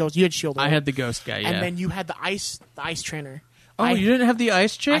had the ghost. You had Shield. I right? had the ghost guy. Yeah. and then you had the ice trainer. oh, I- you didn't have the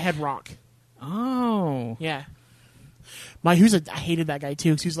ice chick? I had Rock. Oh. Yeah. I hated that guy too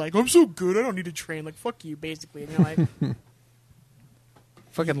because he's like, I'm so good, I don't need to train. Like, fuck you, basically. And you're like,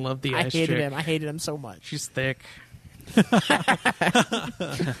 Fucking love the I ice hated chick. him. I hated him so much. She's thick.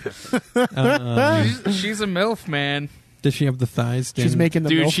 Uh, She's a MILF, man. does she have the thighs? Dan? She's making the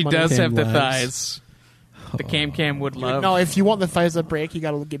Dude, MILF she money. does have the Cam thighs. The Cam would love. No, if you want the thighs to break, you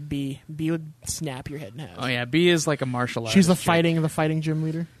gotta look at B. B would snap your head in half. Oh yeah, B is like a martial artist. She's the chick. fighting gym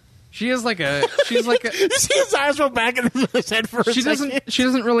leader. She is like a. She's like a. You see his eyes roll back in his head for a She second. doesn't. She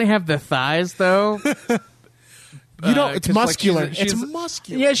doesn't really have the thighs though. You know, it's 'cause, like, muscular. she's It's a-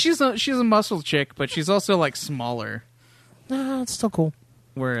 muscular. Yeah, she's a muscle chick, but she's also like smaller. Nah, it's still cool.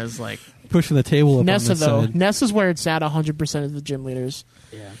 Whereas like pushing the table up Nessa on this though, side. Nessa's where it's at 100% of the gym leaders.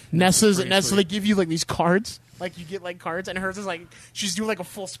 yeah, Nessa, pretty they sweet. give you like these cards. Like you get like cards, and hers is like she's doing like a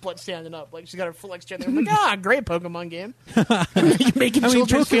full split standing up. Like she's got her full like standing up. Like great Pokemon game. You're making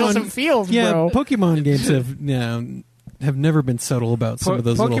children feel some feels, yeah, bro. Pokemon games have never been subtle about some of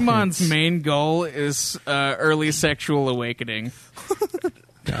those little Pokemon's hints. main goal is early sexual awakening.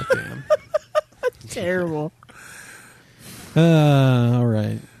 Goddamn. Terrible. All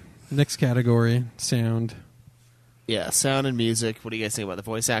right. Next category, sound. Yeah, sound and music. What do you guys think about the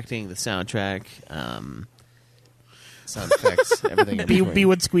voice acting, the soundtrack, sound effects, everything? in B between?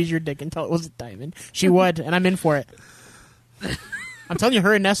 would squeeze your dick until it was a diamond. She would, and I'm in for it. I'm telling you,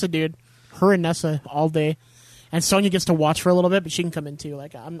 her and Nessa, dude. Her and Nessa all day. And Sonya gets to watch for a little bit, but she can come in too.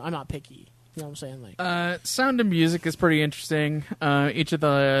 Like I'm not picky. You know what I'm saying? Like Sound and music is pretty interesting. Each of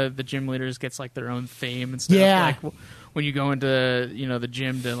the gym leaders gets like their own theme and stuff. Yeah. Like when you go into the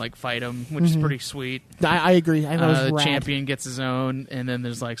gym to like fight them, which is pretty sweet. I agree. I know it The was rad. champion gets his own, and then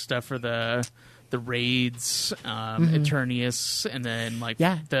there's like stuff for the raids, Eternius, and then like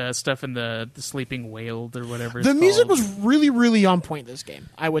Yeah. the stuff in the sleeping whale or whatever. The it's music called. was really, really on point this game.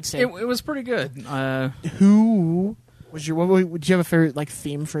 I would say. It was pretty good. Who was your? Would you have a favorite like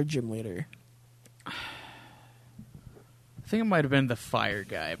theme for a gym leader? I think it might have been the fire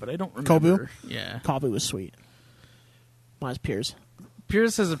guy, but I don't remember. Yeah, Kabu was sweet. Mine's Piers.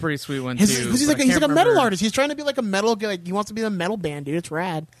 Pierce has a pretty sweet one He's too. like but I he's can't like a metal remember- artist. He's trying to be like a metal guy. Like, he wants to be in a metal band, dude. It's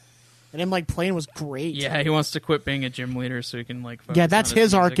rad. And him like playing was great. Yeah, he wants to quit being a gym leader so he can like. Focus Yeah, that's on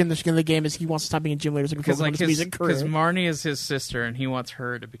his arc music. in the game is he wants to stop being a gym leader so he can Because focus on like his music career. because Marnie is his sister and he wants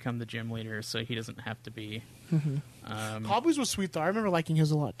her to become the gym leader so he doesn't have to be. Kabu's was sweet though. I remember liking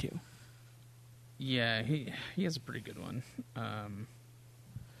his a lot too. Yeah, he has a pretty good one. Let's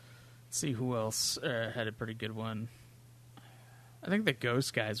see who else had a pretty good one. I think the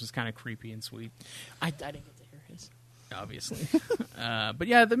Ghost Guys was kind of creepy and sweet. I didn't get to hear his. obviously. But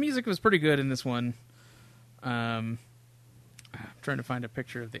yeah, the music was pretty good in this one. I'm trying to find a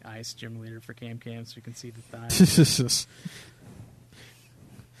picture of the ice gym leader for Cam so you can see the thighs.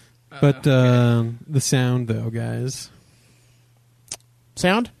 But the sound, though, guys.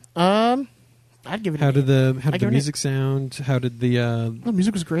 Sound? I'd give it. How did the give it an music sound? How did the The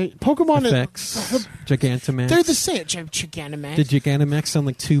music was great. Pokemon effects? Gigantamax. They're the same. Gigantamax. Did Gigantamax sound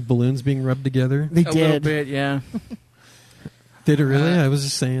like two balloons being rubbed together? They A did. little bit, yeah. Did it really? I was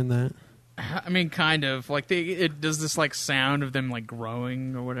just saying that. I mean, kind of. Like, it does this, like, sound of them, like,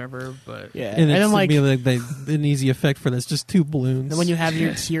 growing or whatever, but... Yeah, And it's then like an easy effect for this. Just two balloons. then when you have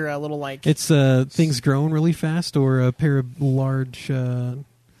your little like It's things growing really fast or a pair of large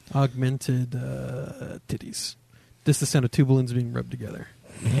augmented titties. Just the sound of two balloons being rubbed together.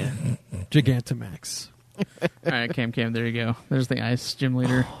 Yeah. Gigantamax. All right, Cam, there you go. There's the ice gym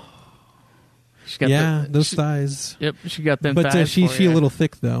leader. She got Those thighs. Yep, she got them But thighs she for a ya. little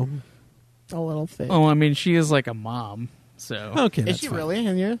thick, though. a little thick. Oh, I mean, she is like a mom, so... Okay, Is that's she fine. really?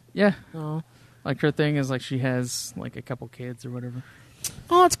 And you? Yeah. Oh. Like, her thing is, like, she has, like, a couple kids or whatever.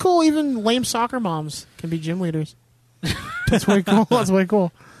 Oh, it's cool. Even lame soccer moms can be gym leaders. That's way cool. That's way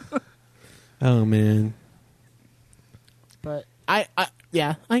cool. Oh, man. But I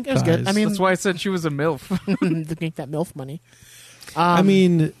think it was good. I Thighs. mean, That's why I said she was a MILF. to make that MILF money. I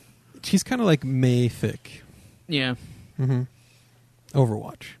mean, she's kind of like May thick. Yeah. Mm-hmm.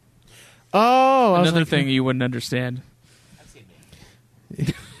 Overwatch. Oh, I was Another like, thing you wouldn't understand.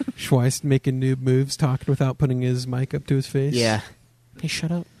 Schweiss making noob moves, talking without putting his mic up to his face. Yeah. Hey,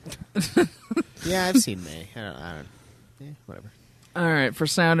 shut up. Yeah, I've seen May. I don't yeah, whatever. All right, for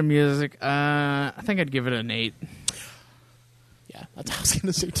sound and music, I think I'd give it an 8. Yeah, that's what I was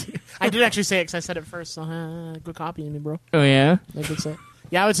gonna say too. I did actually say it because I said it first. So good copying me, bro. Oh, yeah? I did say it.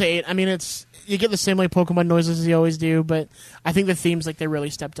 Yeah, I would say 8. I mean, it's you get the same like Pokemon noises as you always do, but I think the themes like they really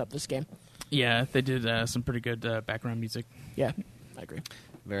stepped up this game. Yeah, they did some pretty good background music. Yeah, I agree.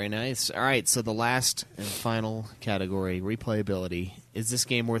 Very nice. All right, so the last and final category, replayability. Is this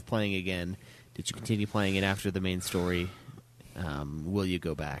game worth playing again? Did you continue playing it after the main story? Will you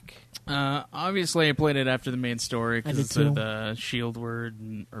go back? Obviously, I played it after the main story I because did it's too. the shield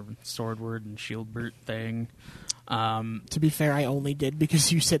word or sword word and shield bert thing. To be fair, I only did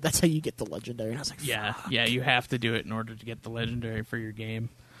because you said that's how you get the legendary, and I was like, Yeah, fuck. yeah, you have to do it in order to get the legendary for your game.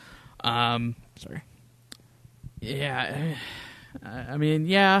 Sorry. Yeah, I mean,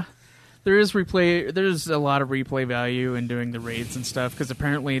 yeah, there's a lot of replay value in doing the raids and stuff because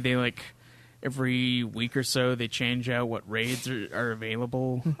apparently they like every week or so they change out what raids are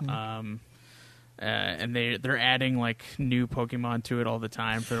available. And they're adding like new Pokemon to it all the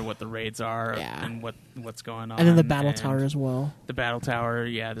time for what the raids are Yeah. and what's going on. And then the battle tower as well. The battle tower,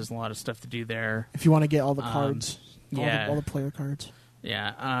 yeah, there's a lot of stuff to do there. If you want to get all the cards, yeah. all the player cards.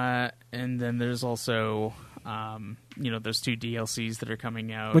 Yeah, and then there's also those 2 DLCs that are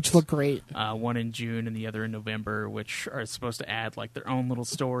coming out, Which look great. one in June and the other in November, which are supposed to add like their own little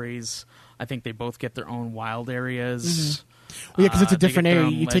stories. I think they both get their own wild areas. Well, yeah, because it's a They different get their area.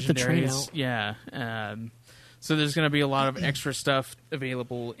 own You take the train legendaries. out. Yeah. So there's going to be a lot of extra stuff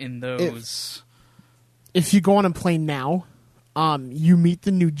available in those. If you go on and play now, you meet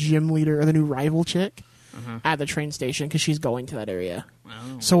the new gym leader or the new rival chick at the train station because she's going to that area.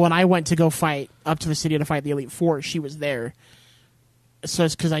 Oh. So when I went to go fight up to the city to fight the Elite Four, she was there. So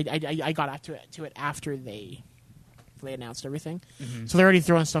it's because I got to it after they announced everything. So they're already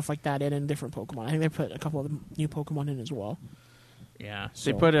throwing stuff like that in different Pokemon. I think they put a couple of new Pokemon in as well. Yeah,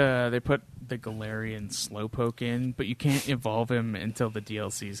 So- they put the Galarian Slowpoke in, but you can't evolve him until the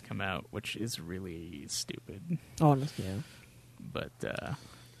DLCs come out, which is really stupid. Oh, yeah. But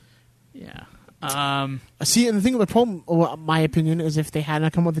yeah, See, and the thing with the problem, my opinion, is if they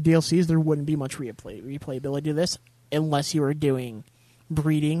hadn't come with the DLCs, there wouldn't be much replayability to this unless you were doing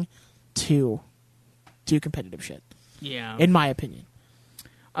breeding to do competitive shit. yeah. In my opinion.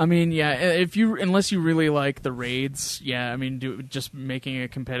 I mean, yeah. Unless you really like the raids, yeah. I mean, just making a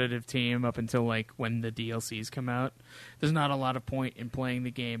competitive team up until like when the DLCs come out. There's not a lot of point in playing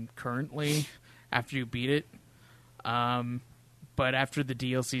the game currently after you beat it. But after the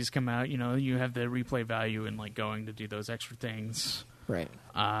DLCs come out, you have the replay value in like going to do those extra things. Right.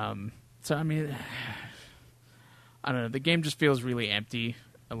 So I mean, I don't know. The game just feels really empty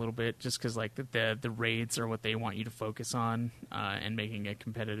a little bit, just because like the raids are what they want you to focus on, and making a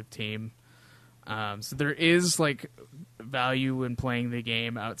competitive team. So there is like value in playing the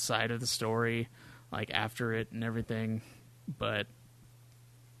game outside of the story, like after it and everything. But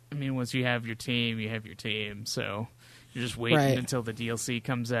I mean, once you have your team, you have your team. So you're just waiting Right. until the DLC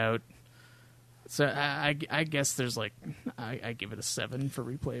comes out. So I guess there's like I give it a 7 for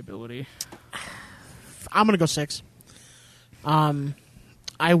replayability. I'm gonna go 6.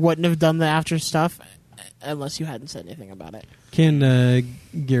 I wouldn't have done the after stuff unless you hadn't said anything about it. Can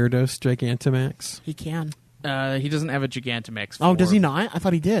Gyarados Gigantamax? He can. He doesn't have a Gigantamax. Oh, does he form. not? I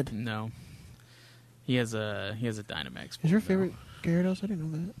thought he did. No. He has a Dynamax. Is your form, favorite Gyarados? I didn't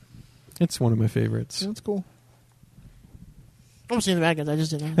know that. It's one of my favorites. Yeah, that's cool. I'm seeing the bad guys. I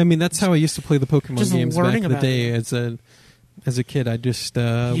just didn't know. I mean, that's how I used to play the Pokemon Just games back learning in the about day. it. As a kid, I just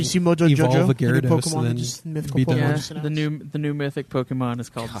You see Mojo evolve Jojo, a the new Gyarados Pokemon, and then just mythical be Pokemon. done. Yeah, just announced. the new mythic Pokemon is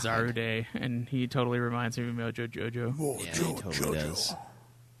called Zarude, and he totally reminds me of Mojo Jojo. Yeah, he totally does.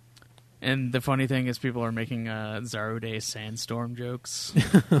 And the funny thing is, people are making Zarude Sandstorm jokes.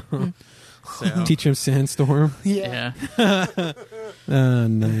 So, Teach him Sandstorm. yeah.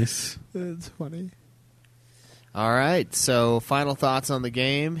 Nice. That's funny. All right, so final thoughts on the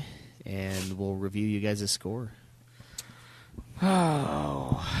game, and we'll review you guys' score.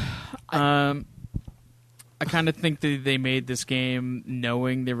 I kind of think that they made this game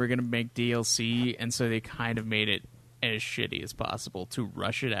knowing they were going to make DLC, and so they kind of made it as shitty as possible to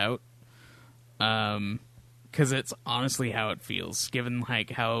rush it out. Because it's honestly how it feels, given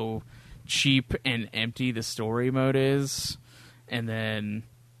like how cheap and empty the story mode is, and then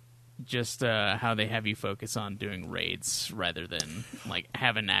just how they have you focus on doing raids rather than like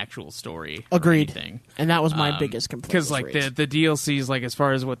have an actual story. Agreed. Or anything. And that was my biggest complaint. Because was like raids. the DLCs, like as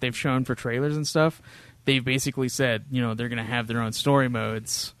far as what they've shown for trailers and stuff, they've basically said, you know, they're going to have their own story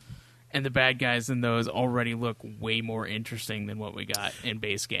modes, and the bad guys in those already look way more interesting than what we got in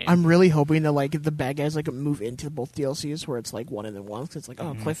base game. I'm really hoping that like the bad guys like move into both DLCs where it's like one and then one. 'Cause it's like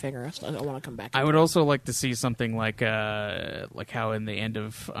cliffhanger. I don't want to come back. I would also like to see something like how in the end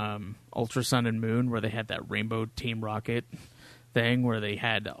of Ultra Sun and Moon, where they had that Rainbow Team Rocket thing, where they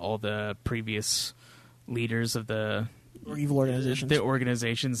had all the previous leaders of the or evil organizations. the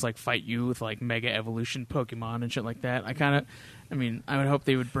organizations like fight you with like Mega Evolution Pokemon and shit like that. I would hope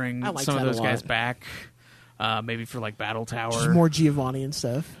they would bring I like some of that a those guys lot. back, maybe for like Battle Tower. Just more Giovanni and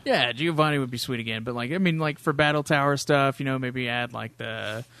stuff. Yeah, Giovanni would be sweet again, but like like for Battle Tower stuff, you know, maybe add like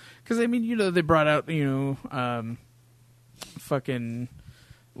because they brought out fucking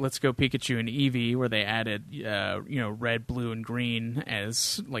Let's Go Pikachu and Eevee, where they added red, blue, and green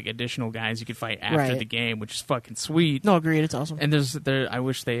as like additional guys you could fight after Right. the game, which is fucking sweet. No, agreed. It's awesome. And I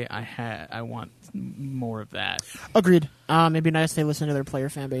want more of that. Agreed. It'd be nice if they listen to their player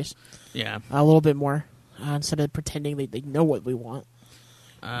fan base Yeah. a little bit more instead of pretending they know what we want.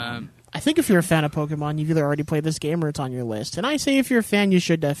 I think if you're a fan of Pokemon, you've either already played this game or it's on your list. And I say if you're a fan, you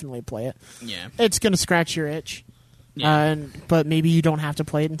should definitely play it. Yeah. It's going to scratch your itch. Yeah. But maybe you don't have to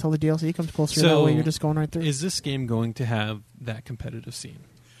play it until the DLC comes closer. That way you're just going right through. Is this game going to have that competitive scene?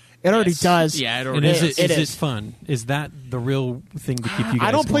 It already Yes. does. Yeah, it And already is does. it is. fun? Is that the real thing to keep you guys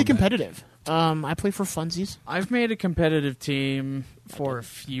I don't play going back? competitive. I play for funsies. I've made a competitive team for a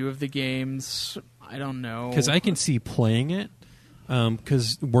few of the games. I don't know. Because I can see playing it,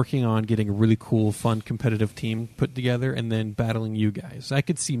 because working on getting a really cool, fun, competitive team put together and then battling you guys. I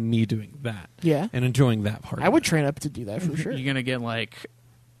could see me doing that. Yeah. And enjoying that part. I would train up to do that for sure. You're going to get like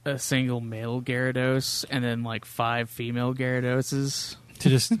a single male Gyarados and then like 5 female Gyaradoses. to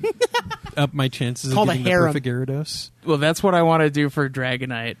just up my chances of Called a getting the harem. perfect Gyarados. Well, that's what I want to do for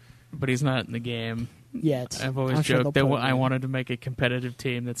Dragonite, but he's not in the game. Yet. I've always I'm sure joked they'll that put him I in. wanted to make a competitive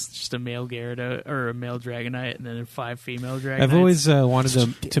team that's just a male Gyarados or a male Dragonite and then 5 female Dragonites. I've always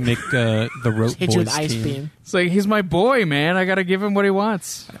wanted to make the Rope Hit you with Boys ice team. beam. It's like, he's my boy, man. I got to give him what he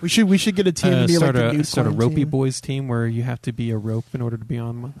wants. We should get a team to be like Start the new a clone Ropey team. Boys team where you have to be a rope in order to be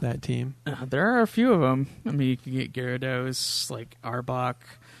on that team. There are a few of them. I mean, you can get Gyarados, like Arbok,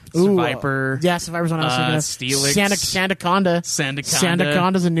 Ooh, Viper. Yeah, Survivor's one I was thinking of. Steelix. Sandaconda. Sandaconda.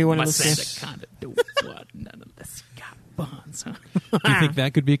 Sandaconda's a new one My in this game. Sandaconda do what none of this got buns. Do you think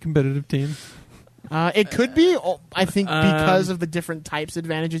that could be a competitive team? It could be. I think because of the different types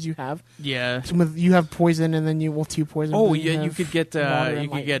advantages you have. Yeah. So you have poison, and then you 2 poison. Oh, then yeah. You have could get. water You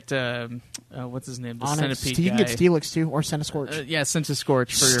and could light. get. What's his name? The Onyx. centipede You can guy. get Steelix too, or Centiskorch. Yeah,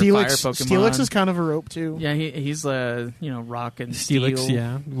 Centiskorch for your fire Pokemon. Steelix is kind of a rope too. Yeah, he's rock and Steelix, steel.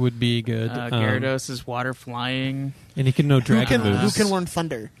 yeah, would be good. Gyarados is water flying. And he can know dragon Who moves. can learn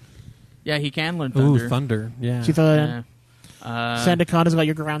thunder? Yeah, he can learn thunder. Ooh, thunder, yeah. So you throw that in. Yeah. Sandaconda's got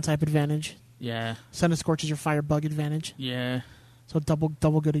your ground type advantage. Yeah. Centiskorch is your fire bug advantage. Yeah. So double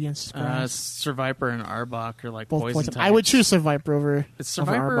good against grass. Survivor and Arbok are like Both poison poison. types. I would choose Survivor over. Is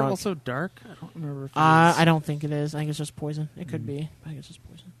over Survivor Arbok. also dark? I don't remember if it is. I don't think it is. I think it's just poison. It could be. I think it's just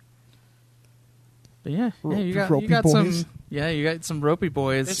poison. But yeah, you got Ropey some. boys. Yeah, you got some ropey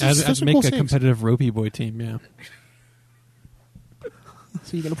boys. I'd make a competitive ropey boy team. Yeah.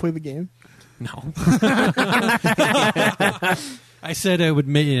 So you're gonna play the game? No. I said I would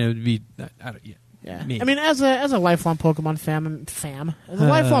make it would be. I don't, yeah. Yeah. Me. I mean, as a lifelong Pokemon as a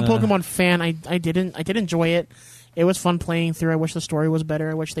lifelong Pokemon fan, I did enjoy it. It was fun playing through. I wish the story was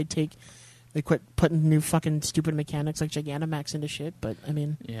better. I wish they quit putting new fucking stupid mechanics like Gigantamax into shit. But I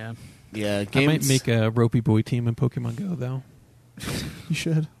mean, Yeah. Yeah, I might make a ropey boy team in Pokemon Go though. you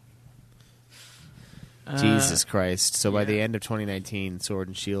should. Jesus Christ. So by the end of 2019, Sword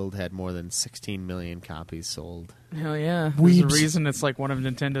and Shield had more than 16 million copies sold. Hell yeah. There's a Weebs. reason it's like one of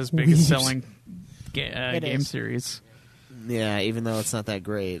Nintendo's biggest Weebs. selling It game is. series. Yeah, even though it's not that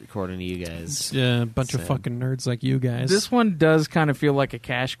great, according to you guys. Yeah, a bunch of Sad. fucking nerds like you guys. This one does kind of feel like a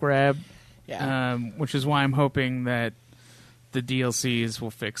cash grab, Yeah. which is why I'm hoping that the DLCs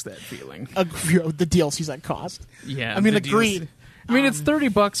will fix that feeling. The DLCs that cost. Yeah, I mean, the agreed. DLC. I mean, it's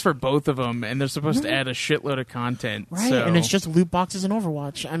 $30 for both of them, and they're supposed to add a shitload of content. Right, so. and it's just loot boxes and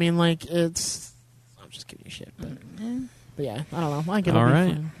Overwatch. I mean, like, it's... I'm just giving you shit, but yeah, I don't know. I think it'll All be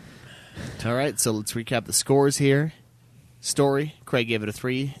right. fun. All right, so let's recap the scores here. Story, Craig gave it a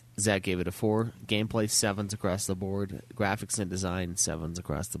 3, Zach gave it a 4. Gameplay, 7s across the board. Graphics and design, 7s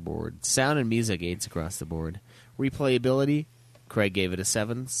across the board. Sound and music, 8s across the board. Replayability, Craig gave it a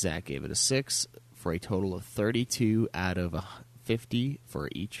 7, Zach gave it a 6, for a total of 32 out of 50 for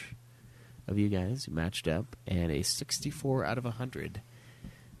each of you guys who matched up, and a 64 out of 100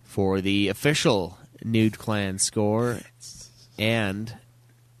 for the official Nude Clan score, and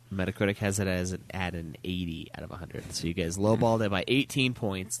Metacritic has it as at an 80 out of 100. So you guys lowballed it by 18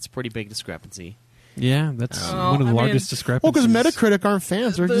 points. It's a pretty big discrepancy. Yeah, that's Oh, one of the I mean- largest Well, discrepancies. because Metacritic aren't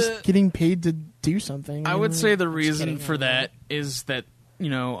fans; they're The- just getting paid to do something. I would say the reason kidding, for I don't know. that is that,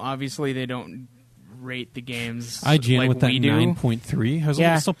 obviously they don't rate the games IGN like with that we do. 9.3 has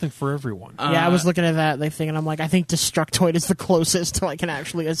Yeah. something for everyone. Yeah, I was looking at that thing, and I'm like, I think Destructoid is the closest to like an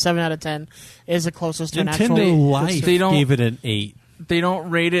actually a 7 out of 10 is the closest to an Nintendo actual. Life They don't- gave it an 8. They don't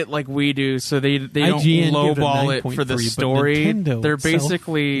rate it like we do, so they don't IGN gave it a lowball it for the 9.3, but story. Nintendo They're itself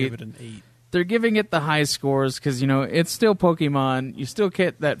basically gave it an 8. they're giving it the high scores because it's still Pokemon. You still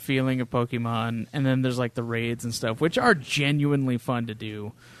get that feeling of Pokemon, and then there's like the raids and stuff, which are genuinely fun to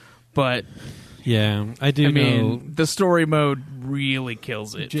do. But Yeah, I do I know. mean, the story mode really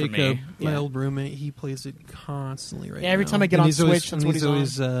kills it Jacob, for me. my old roommate, he plays it constantly right now. Yeah, every time I get And on he's always, Switch, that's and what he's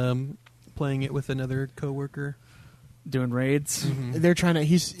he's always playing it with another coworker. Doing raids. They're trying to.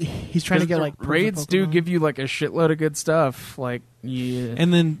 He's trying to get like raids do give you like a shitload of good stuff. Like yeah.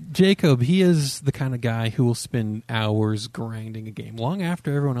 And then Jacob, he is the kind of guy who will spend hours grinding a game long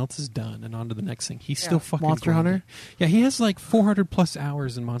after everyone else is done and on to the next thing. He's still fucking Monster grinding. Hunter? Yeah, he has like 400 plus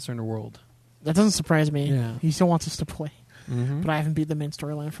hours in Monster Hunter World. That doesn't surprise me. Yeah. He still wants us to play, Mm-hmm. but I haven't beat the main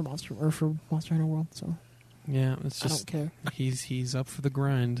storyline for Monster Hunter World, so Yeah, it's I just don't care. he's up for the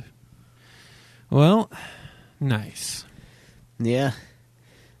grind. Well, nice. Yeah.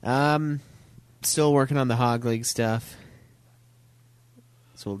 Still working on the Hog League stuff.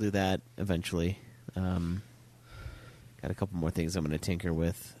 So we'll do that eventually. Got a couple more things I'm going to tinker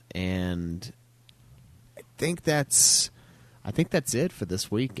with. And I think that's it for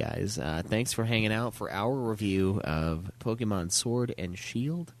this week, guys. Thanks for hanging out for our review of Pokemon Sword and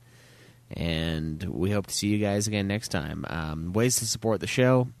Shield. And we hope to see you guys again next time. Ways to support the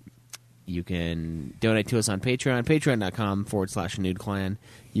show. You can donate to us on Patreon, patreon.com/NudeClan.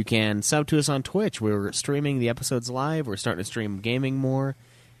 You can sub to us on Twitch. We're streaming the episodes live. We're starting to stream gaming more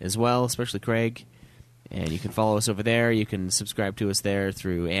as well, especially Craig. And you can follow us over there. You can subscribe to us there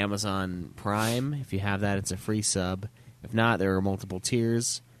through Amazon Prime. If you have that, it's a free sub. If not, there are multiple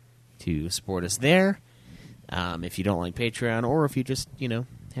tiers to support us there. If you don't like Patreon, or if you just,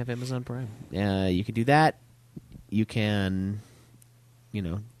 have Amazon Prime. You can do that. You can,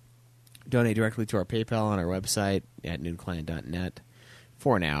 donate directly to our PayPal on our website at nudeclan.net.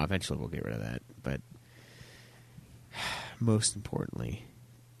 For now, eventually we'll get rid of that. But most importantly,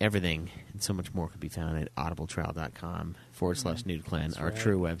 everything and so much more can be found at audibletrial.com/nudeclan, our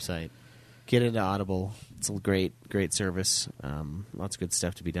true website. Get into Audible. It's a great, great service. Lots of good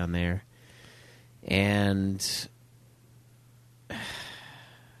stuff to be done there. And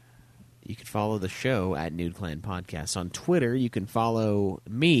you can follow the show at Nude Clan Podcast. On Twitter, you can follow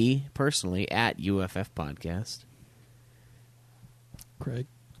me personally at UFF Podcast. Craig.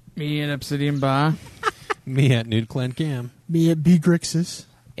 Me and Obsidian Ba. Me at Nude Clan Cam. Me at B Grixis.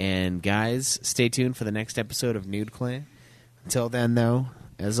 And guys, stay tuned for the next episode of Nude Clan. Until then, though,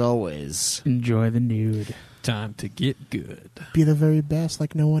 as always, Enjoy the nude. Time to get good. Be the very best,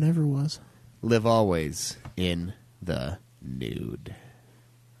 like no one ever was. live always in the nude.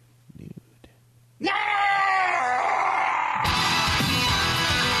 Nude.